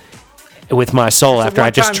doll with my soul after I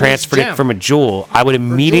just one-time transferred use it gem. from a jewel, I would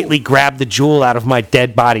immediately grab the jewel out of my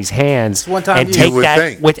dead body's hands one-time and use. take You would that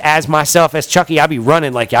think. with as myself as Chucky. I'd be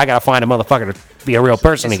running like I gotta find a motherfucker to be a real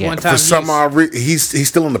person It's again. one-time For some use. odd reason, he's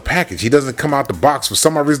still in the package. He doesn't come out the box. For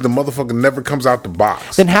some odd reason, the motherfucker never comes out the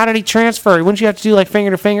box. Then how did he transfer? Wouldn't you have to do like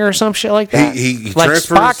finger to finger or some shit like that? He like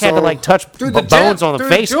transferred Spock his had to soul like touch Through the bones gem, on the through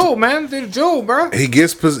face. The jewel, man. Through the jewel, bro. He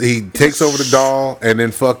takes over the doll, and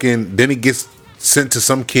then he gets sent to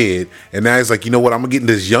some kid, and now he's like, you know what? I'm gonna get in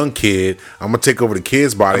this young kid. I'm gonna take over the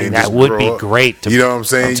kid's body. and that just would grow be up. great to- You know what I'm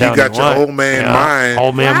saying? I'm You telling got you your what. old man Yeah. mind,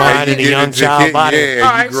 Old man and mind you and a get young into child kid, body. Yeah, and All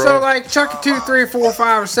you right, grow so up. like Chucky 2, 3, 4,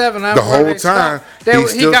 5, 7. The whole time, he he's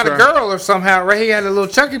still got a trying- girl or somehow, right? He had a little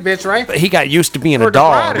Chucky bitch, right? He got used to being Or a the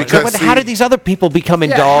doll. bride of Because Chucky. how did these other people become in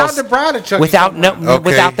Yeah, dolls how'd the bride of Chucky without come from? Okay.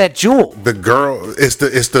 without that jewel? The girl, it's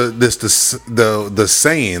the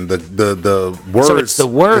saying, the words. So it's the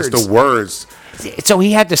words. It's the words. So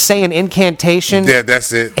he had to say an incantation. Yeah,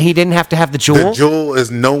 that's it. He didn't have to have the jewel. The jewel is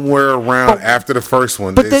nowhere around But- after the first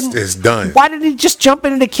one. But then It's done. Why did he just jump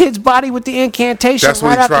into the kid's body with the incantation? That's what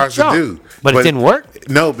right he after tries to jump? do. But it didn't work.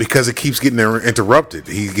 No, because it keeps getting interrupted.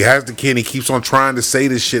 He has the kid and he keeps on trying to say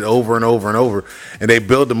this shit over and over and over. And they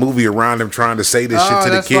build the movie around him trying to say this shit to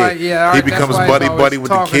the that's kid. why- yeah, all he right, that's becomes why he's buddy always buddy with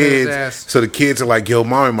the talking to his kids. ass. So the kids are like, yo,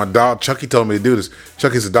 mommy, my dog, Chucky told me to do this.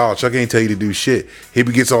 Chucky's a dog. Chucky ain't tell you to do shit. He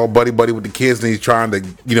gets all buddy buddy with the kids and he's trying to,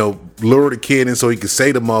 lure the kid in so he can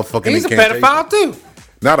say the motherfucking He's a incantation. pedophile too.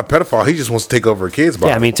 Not a pedophile. He just wants to take over a kid's body.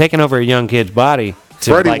 Yeah, I mean, taking over a young kid's body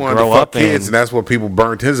to Freddie like wanted grow to fuck up kids, in. and that's what people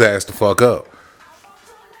burnt his ass to fuck up.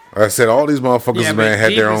 Like I said, all these motherfuckers, Yeah, man, but had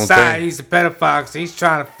deep their own inside, thing. he's a pedophile. 'Cause he's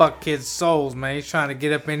trying to fuck kids' souls, man. He's trying to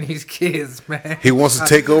get up in these kids, man. He wants to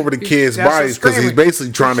take over the kids' That's what bodies because he's screaming.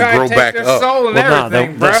 basically trying to grow take back their up. Soul and Well, no,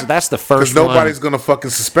 everything, that's the first Because one. nobody's gonna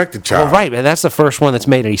fucking suspect the child. Well, right, man. That's the first one that's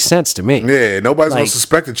made any sense to me. Yeah, nobody's gonna Like,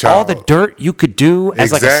 suspect the child. All the dirt you could do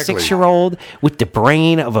as like a Exactly. 6-year-old with the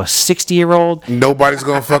brain of a 60-year-old. Nobody's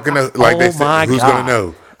gonna fucking know. Like they Oh my said, who's God. gonna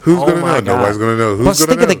know? Who's Oh gonna my know? God. Nobody's gonna know. Who's Plus, gonna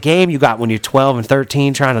think know? of the game you got when you're 12 and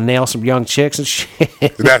 13 trying to nail some young chicks and shit.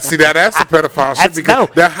 That's the pedophile shit. That's Because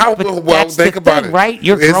well, that's think the about thing, it. right?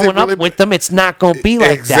 You're Is it growing really- up with them. It's not going to be like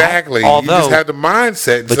exactly. that. Although, you just have the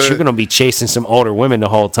mindset. but you're going to be chasing some older women the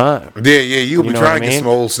whole time. Yeah, you'll be know trying what to I get mean? some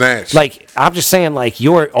old snatch. Like, I'm just saying, like,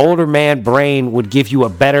 your older man brain would give you a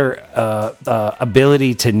better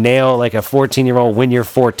ability to nail, like, a 14-year-old when you're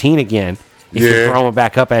 14 again. If Yeah. you're growing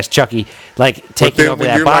back up as Chucky, like taking then over when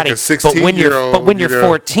that you're like body. a But when you're 16-year-old,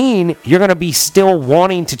 14, you're gonna be still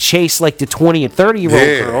wanting to chase like the 20 and 30-year-old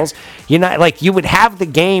Yeah. girls. You're not like you would have the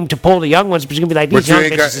game to pull the young ones, but you're gonna be like, these But you young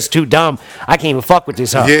ain't bitches got- is too dumb. I can't even fuck with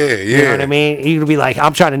this hoe. Yeah, You know yeah. what I mean? You're gonna be like,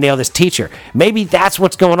 I'm trying to nail this teacher. Maybe that's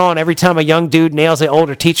what's going on. Every time a young dude nails an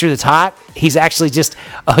older teacher that's hot, he's actually just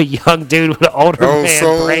a young dude with an older Oh, man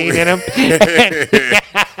so- brain in him.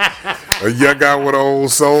 A young guy with an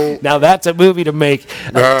old soul. Now that's a movie to make.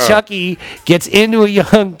 Chucky gets into a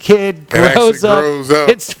young kid, grows up,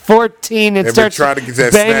 it's 14, and starts trying to get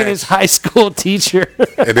that banging snatch. his high school teacher.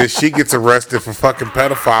 And then she gets arrested for fucking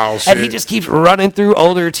pedophile shit. And he just keeps running through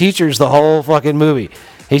older teachers the whole fucking movie.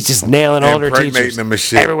 He's just nailing older Impregnating teachers them and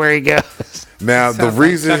shit. everywhere he goes. Now, the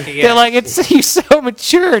reason... Chucky, They're like, he's so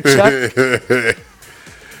mature, Chuck.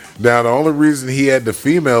 Now, the only reason he had the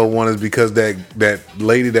female one is because that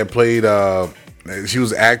lady that played... she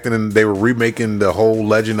was acting and they were remaking the whole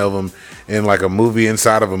legend of him in like a movie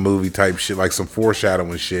inside of a movie type shit, like some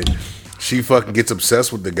foreshadowing shit. She fucking gets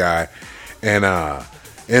obsessed with the guy and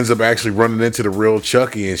ends up actually running into the real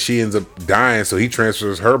Chucky, and she ends up dying, so he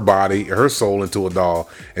transfers her soul into a doll,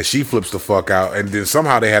 and she flips the fuck out, and then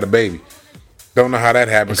somehow they had a baby. Don't know how that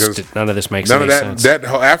happened, because None of this makes none any of sense. that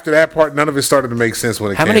after that part, none of it started to make sense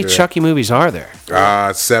when it How came many to Chucky movies are there?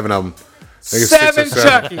 that. 7 of them. I think it's 7 6 or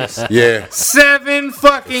 7. Chuckies. Yeah. 7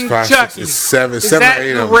 fucking Five, six, Chuckies. it's seven, Is 7 or that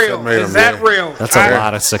 8 of them. real? 7 or 8 of Is them, that yeah. real? That's a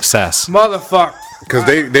lot of success. Motherfucker. Because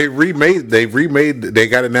they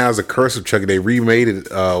got it now as a Curse of Chucky. They remade it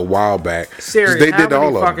a while back. 'Cause Serious. they How did many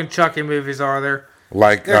all of fucking them. Chucky movies are there?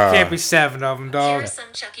 Like There can't be 7 of them, Here dog. are some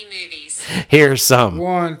Chucky movies. Here's some.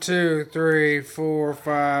 1, 2, 3, 4,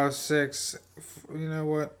 5, 6. You know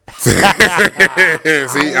what? see,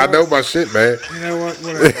 I know my shit, man. You know what?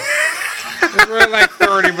 Whatever. It's really like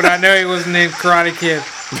 30, but I know he wasn't in Karate Kid.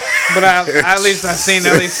 But at least I seen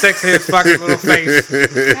at least 6 of his fucking little face.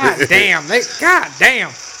 God damn. God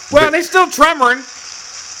damn. Well, they still tremoring.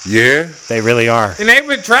 Yeah. They really are. And they've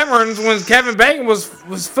been tremoring when Kevin Bacon was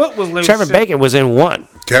foot was loose. Trevor Bacon was in one.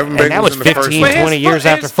 Kevin And Bacon that was was in the first 15, one. But his 20 years foot-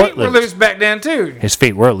 after his feet were Footloose. loose back then too. His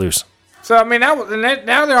feet were loose. So I mean, now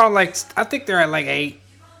they're on like I think they're at like 8.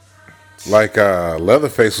 Like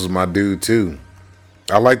Leatherface was my dude too.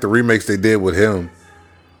 I like the remakes they did with him.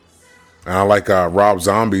 And I like Rob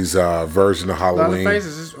Zombie's version of Halloween.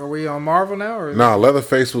 Leatherface, are we on Marvel now? Or Nah,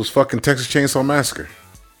 Leatherface was fucking Texas Chainsaw Massacre.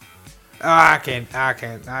 Oh, I can't.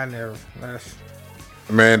 I never.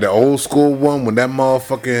 Man, the old school one when that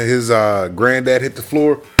motherfucking his granddad hit the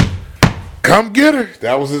floor. Come get her.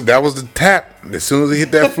 That was the tap. As soon as he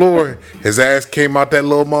hit that floor, his ass came out that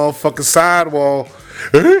little motherfucking sidewall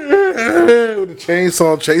with a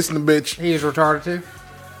chainsaw chasing the bitch. He was retarded too.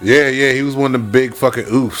 Yeah, he was one of them big fucking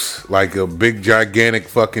oofs, like a big gigantic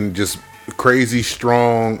fucking just crazy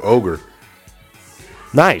strong ogre.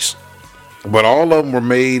 Nice. But all of them were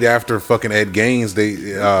made after fucking Ed Gaines. They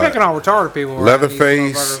Picking on retarded people. Leatherface.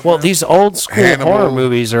 These motherfuckers. Well, these old school Hannibal. horror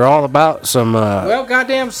movies are all about some. Well,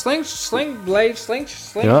 goddamn sling blade.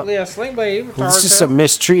 Yeah. Yeah, sling blade. It's retarded just too. some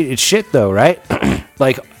mistreated shit, though, right?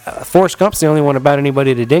 Like Forrest Gump's the only one about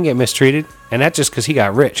anybody that didn't get mistreated, and that's just because he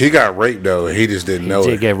got rich. He got raped though. He just didn't know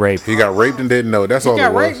did it. get raped. He got raped and didn't know it. That's all He it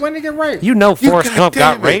got was. raped. When did he get raped? You know Forrest Gump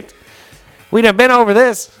got goddamn it. raped. We'd have been over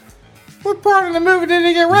this. What part of the movie did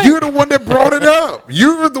he get raped? You're the one that brought it up.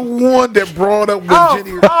 You're the one that brought up with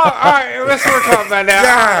Jenny. all right. That's what we're talking about now.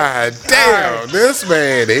 God damn, this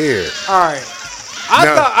man here. All right.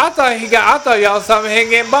 I thought y'all was talking him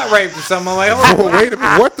getting butt raped or something. I'm like, hold Oh, on. wait a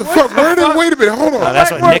minute. What the fuck? Wait a minute. Hold on.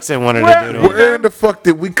 That's what Nixon wanted to do to him. Where in the fuck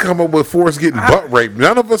did we come up with Forrest getting butt raped?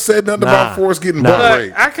 None of us said nothing about Forrest getting butt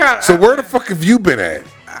Look, raped. So where the fuck have you been at?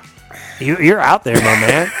 You're out there, my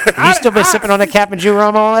man. You still been sipping on the Captain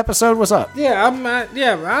Jerome all episode? What's up? Yeah, I don't know.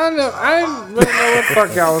 I didn't really know what the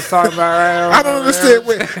fuck y'all was talking about right now. I don't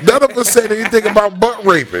understand. None of us said anything about butt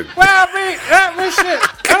raping. Well, I mean, that was shit.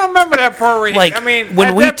 I don't remember that part. Where Like, I mean, when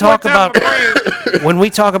at we that talk point in time, about- my brain- When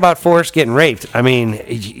we talk about Forrest getting raped, I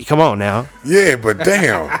mean, come on now. Yeah, but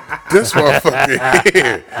damn, this motherfucker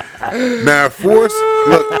here. Now, Forrest,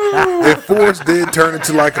 look, if Forrest did turn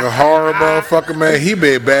into like a horror motherfucker, man, he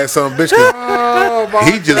be a bad son of a bitch. 'Cause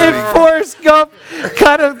he just And be, Forrest Gump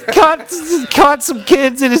caught some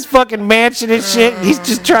kids in his fucking mansion and shit. He's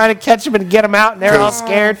just trying to catch them and get them out, and they're all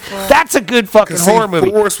scared. That's a good fucking see, horror movie.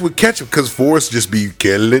 Forrest would catch him because Forrest just be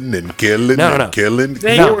killing and killing No, and no. killing.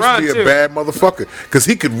 They can Forrest run, be a too. bad motherfucker because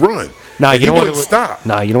he could run. No, And you know he what? wouldn't stop.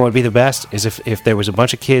 No, you know what would be the best is if there was a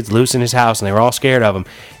bunch of kids loose in his house and they were all scared of him,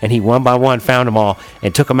 and he one by one found them all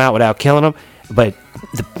and took them out without killing them. But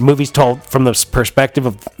the movie's told from the perspective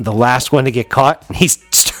of the last one to get caught. And he's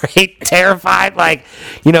straight terrified, like,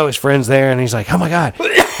 you know, his friend's there, and he's like, "Oh my god,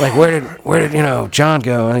 like where did John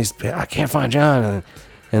go?" And I can't find John,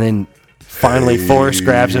 and then finally Hey, Forrest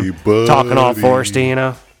grabs him, talking all buddy. Foresty, you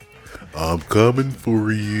know. I'm coming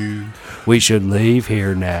for you. We should leave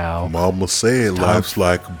here now. Mama said life's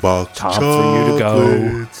like a box of Time for you to go.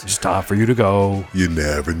 chocolates. It's time for you to go. You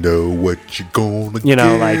never know what you're gonna You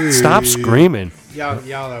know, get. like, stop screaming.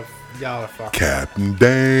 y'all are Y'all are fucking. Captain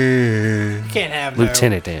Dan. Can't have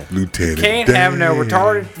Lieutenant Dan. Lieutenant Can't Dan. have no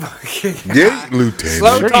retarded fucking. Yeah, Lieutenant.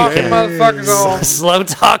 Slow Sure you talking can. motherfuckers all. Slow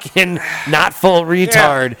talking, not full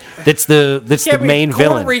retard. That's the main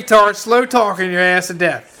villain. Retard, slow talking your ass to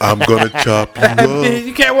death. I'm gonna chop you up.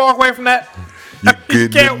 You can't walk away from that. You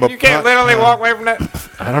get in my You can't literally walk away from that.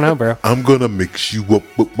 I don't know, bro. I'm gonna mix you up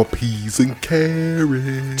with my peas and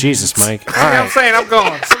carrots. Jesus, Mike. All You know what I'm right. saying? I'm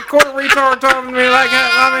going. Some quarter retard talking to me like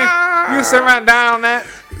that. I mean, you sit around down on that.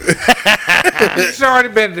 It's already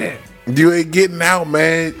been dead. You ain't getting out,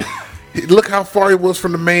 man. Look how far he was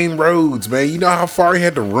from the main roads, man. You know how far he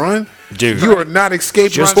had to run? Dude. You are not escaping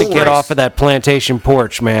Just to forest. get off of that plantation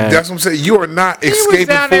porch, man. That's what I'm saying. You are not He was escaping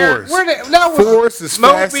down there. forest. That was Forest is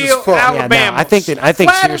fast as Mobile, fuck. Yeah, Alabama. no, I think Flat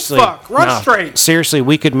as seriously, fuck. Run no, straight. seriously,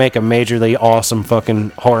 we could make a majorly awesome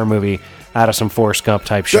fucking horror movie out of some Forrest Gump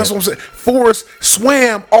type shit. That's what I'm saying. Forrest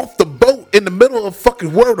swam off the boat in the middle of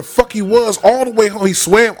fucking where the fuck he was all the way home. He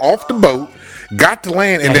swam off the boat, got to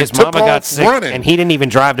land, and And then his took mama got off sick, running. and he didn't even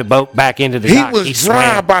drive the boat back into the He dock. was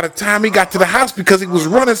dry swam. by the time he got to the house because he was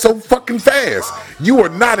running so fucking fast. You are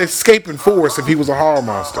not escaping Forrest if he was a horror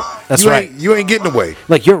monster. That's You right. ain't- You ain't getting away.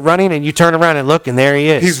 Like, you're running, and you turn around and look, and there he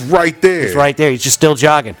is. He's right there. He's right there. He's just still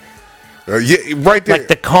jogging. Yeah, right there. Like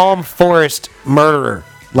the calm forest murderer.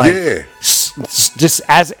 Like, Yeah. just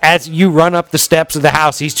as you run up the steps of the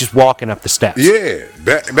house, he's just walking up the steps. Yeah,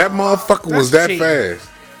 that motherfucker was that cheating. fast.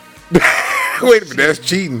 Wait a minute, that's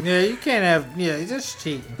cheating. Yeah, you can't have. Yeah, you're just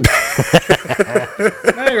cheating.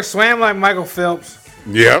 That nigga swam like Michael Phelps.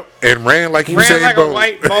 Yep, and ran like he Ran Usain like a Bolt.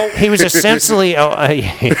 white bolt. He was essentially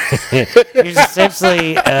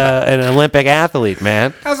an Olympic athlete,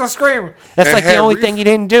 man. That's a screamer. That's And like the had only thing he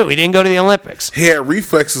didn't do. He didn't go to the Olympics. He had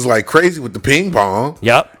reflexes like crazy with the ping pong.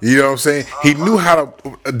 Yep. You know what I'm saying? He knew how to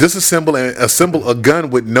disassemble and assemble a gun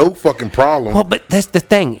with no fucking problem. Well, but that's the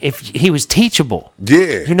thing. If he was teachable,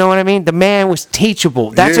 Yeah. you know what I mean. The man was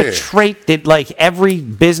teachable. That's Yeah. a trait that like every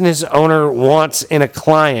business owner wants in a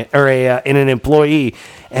client or in an employee.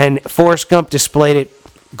 And Forrest Gump displayed it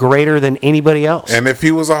greater than anybody else. And if he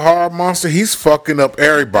was a hard monster, he's fucking up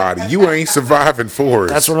everybody. You ain't surviving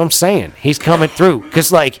Forrest. That's what I'm saying. He's coming through.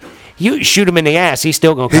 Because, like, you shoot him in the ass, he's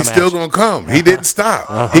still going to come He's still at you. gonna come. He didn't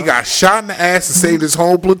stop. He got shot in the ass and saved his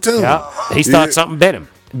whole platoon. Yeah. He thought something bit him.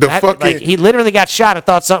 The fucking- he literally got shot and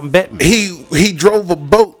thought something bit him. He drove a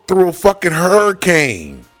boat through a fucking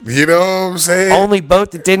hurricane. You know what I'm saying? Only boat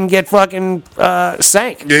that didn't get fucking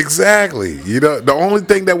sank. Exactly. You know, the only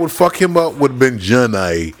thing that would fuck him up would have been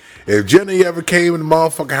Jenny. If Jenny ever came in the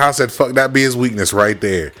motherfucking house, that'd be his weakness right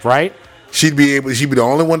there. Right? She'd be the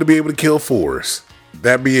only one to be able to kill Forrest.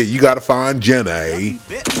 That'd be it. You gotta find Jenny.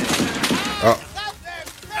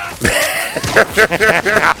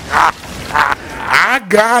 I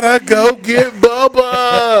gotta go get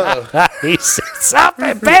Bubba. He said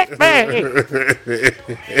something bit me.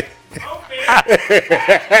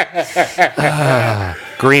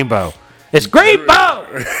 Greenbow. It's Greenbow.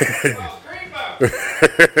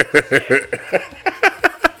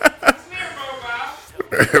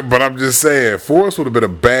 But I'm just saying, Forrest would have been a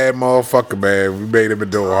bad motherfucker, man. We made him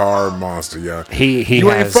into a hard monster, y'all. He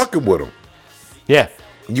You ain't has. fucking with him. Yeah.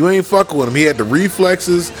 You ain't fucking with him. He had the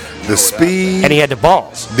reflexes, the speed, And he had the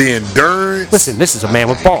balls. the endurance. Listen, this is a man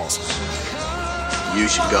with balls. You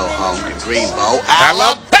should go home to Greenbow,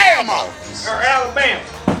 Alabama. Or Alabama.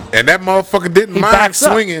 And that motherfucker didn't He mind backs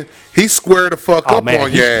up. swinging. He squared the fuck Oh, up man,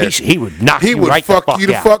 on he- your ass. he would knock He you would right the fuck fuck you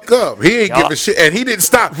the out. fuck up. He ain't Yeah. give a shit, and he didn't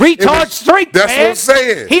stop. It Retard was- straight, That's man. what I'm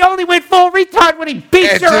saying. He only went full retard when he beat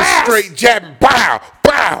And your just ass. straight jabbing, bow,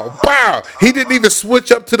 bow, bow. He didn't even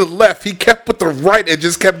switch up to the left. He kept with the right and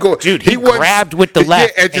just kept going. Dude, he wasn't- grabbed with the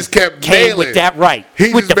left yeah, and just and kept came nailing. with that right.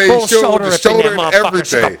 He with just the made full sure shoulder with up the in that shoulder and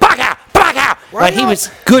motherfucker. everything. Back out, back out. Like, he y'all- was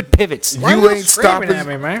good pivots. Why You y'all ain't screaming stopping. at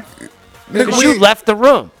me, man. Because you left the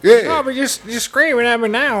room. Yeah. No, but you're screaming at me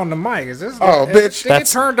now on the mic. Is this? Oh, bitch. Get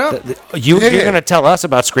That's- turned up. You're Yeah. going to tell us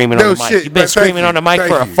about screaming No on the mic. shit. You've been Thank screaming you. on the mic Thank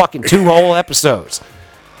for a you. fucking 2 whole episodes.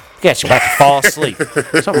 Guess you're about to fall asleep.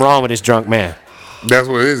 Something wrong with this drunk man. That's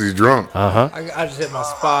what it is. He's drunk. I just hit my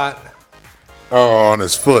spot. Oh, on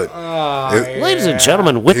his foot. Ladies and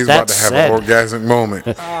gentlemen, with He's that about to have said, an orgasmic moment.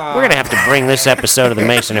 we're going to have to bring this episode of the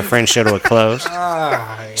Mason and Friends show to a close.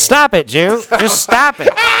 Stop it, Jew. Just stop it.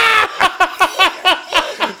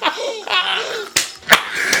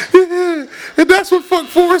 And that's what fucked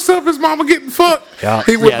Forrest up. His mama getting fucked. Yeah,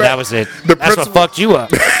 He went yeah, back- that was it. The That's what principal- fucked you up.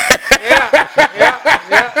 That's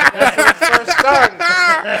when it first started.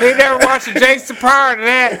 He never watched the Jason prior to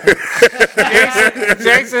that.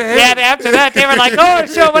 Jason Hill. Yeah, after that, they were like, oh,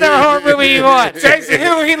 show whatever horror movie you want. Jason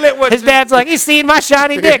Hill, he lit with His dad's like, he's seen my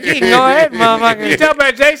shiny dick. He can go ahead, motherfucker. You tell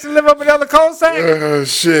me Jason live up another cold sack? Oh,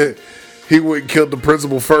 shit. He went and killed the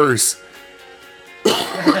principal first.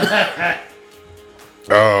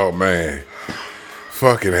 Oh, man.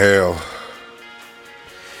 Fucking hell.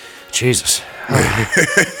 Jesus.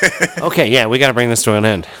 Okay, yeah, we got to bring this to an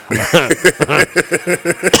end.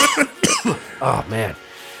 Oh, man.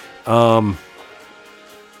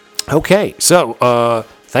 Okay, so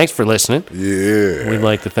thanks for listening. Yeah. We'd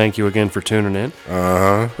like to thank you again for tuning in.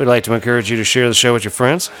 Uh-huh. We'd like to encourage you to share the show with your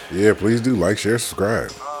friends. Yeah, please do like, share,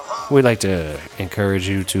 subscribe. We'd like to encourage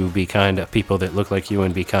you to be kind to people that look like you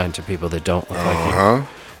and be kind to people that don't look like you. Uh-huh.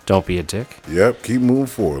 Don't be a dick. Yep, keep moving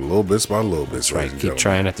forward, a little bit by a little bit. That's right. Keep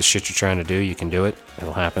trying at the shit you're trying to do. You can do it.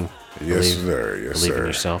 It'll happen. Yes, sir. Yes, believe sir. in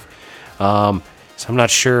yourself. So I'm not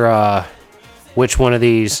sure which one of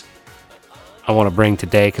these I want to bring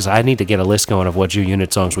today because I need to get a list going of what Jew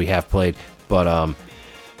Unit songs we have played. But I'm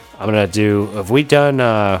gonna do. Have we done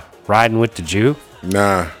 "Riding with the Jew"?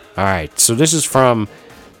 Nah. All right. So this is from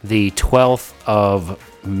the 12th of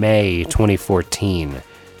May, 2014.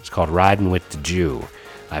 It's called "Riding with the Jew."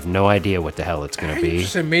 I have no idea what the hell it's going to You be.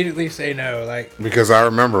 just immediately say no. Like, Because I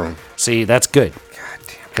remember him. See, that's good. God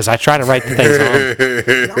damn. Because I try to write the things on,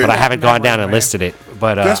 but I haven't gone down and listed it.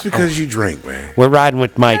 But That's because you drink, man. we're riding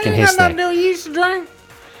with Mike and his Ain't nothing thing. to do. You used to drink.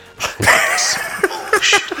 You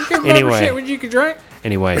can remember Anyway. shit when you could drink.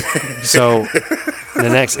 Anyway, so the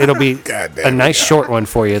next, it'll be God damn a it, nice God. short one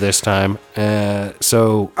for you this time.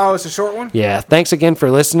 So, Oh, it's a short one? yeah, thanks again for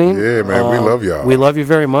listening. Yeah, man, we love y'all. We love you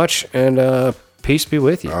very much, and peace be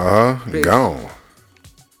with you. Uh-huh. Gone.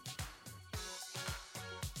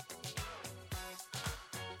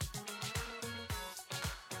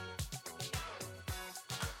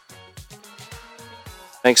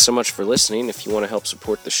 Thanks so much for listening. If you want to help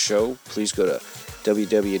support the show, please go to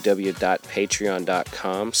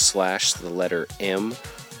www.patreon.com/M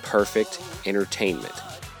Perfect Entertainment.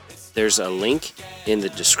 There's a link in the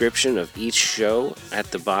description of each show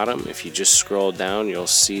at the bottom. If you just scroll down, you'll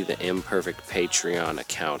see the Imperfect Patreon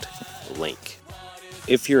account link.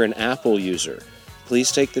 If you're an Apple user,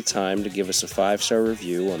 please take the time to give us a 5-star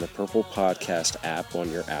review on the Purple Podcast app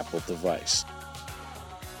on your Apple device.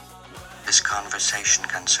 This conversation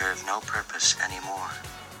can serve no purpose anymore.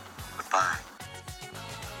 Goodbye.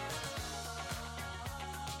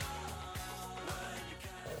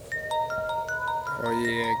 Oh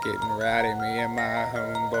yeah, getting rowdy. Me and my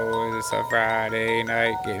homeboys. It's a Friday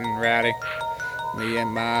night, getting rowdy. Me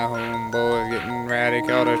and my homeboys getting rowdy.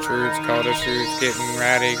 Call the troops, getting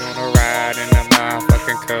rowdy. Gonna ride in the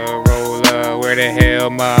motherfucking Corolla. Where the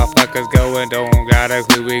hell motherfuckers going? Don't got a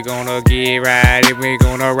clue. We gonna get riding. We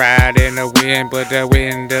gonna ride in the wind, but the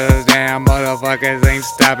windows down. Motherfuckers ain't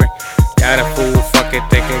stopping. Got a full fucking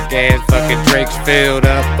tank of gas, fucking drinks filled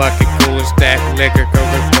up, fucking cool stack liquor,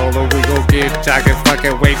 Coca-Cola. We gon' get talking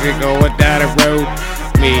fucking wasted going down the road.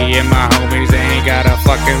 Me and my homies ain't got a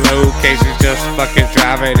fucking location, just fucking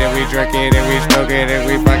driving and we drinking and we smoking and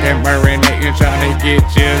we fucking marinating, trying to get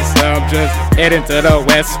you some. Just heading to the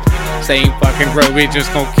west, same fucking road. We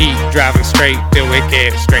just gon' keep driving straight till we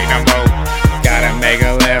get straight no more. Gotta make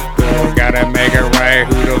a left, or gotta make a right.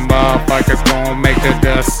 Who the motherfuckers gon' make the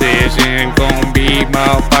decision? Gon' be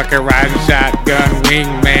motherfucker riding shotgun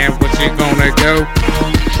wingman. What you gonna go?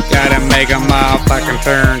 Gotta make a motherfucking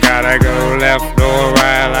turn. Gotta go left or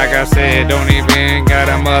right. Like I said, don't even got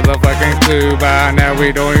a motherfucking clue. By now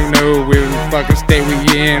we don't even know which fucking state we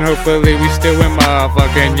in. Hopefully we still in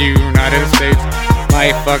motherfucking United States.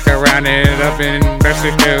 Might fuck around and end up in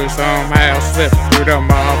Mexico somehow. Slip through the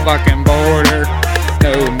motherfucking border.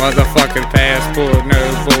 No motherfucking passport, no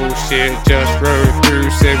bullshit. Just rode through,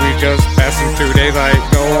 said we just passing through. They like,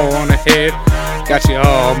 go on ahead. Got you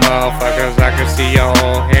all motherfuckers, I can see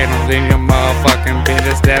y'all handling your motherfucking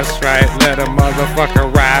business. That's right, let a motherfucker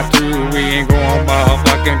ride through. We ain't gon'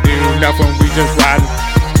 motherfucking do nothing, we just riding.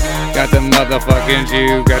 Got the motherfucking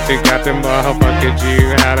Jew, got the motherfucking Jew.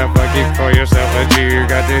 How the fuck you call yourself a Jew?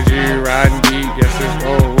 Got the Jew riding deep, yes it's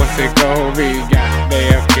old, what's it called? We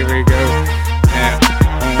goddamn, here we go. Now,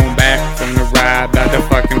 on back from the ride, about to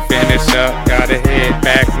fucking finish up. Gotta head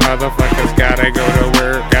back, motherfuckers gotta go to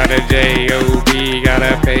work. Got a J.O.B.,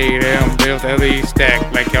 gotta pay them bills, at least stack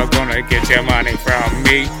like y'all gonna get your money from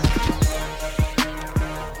me.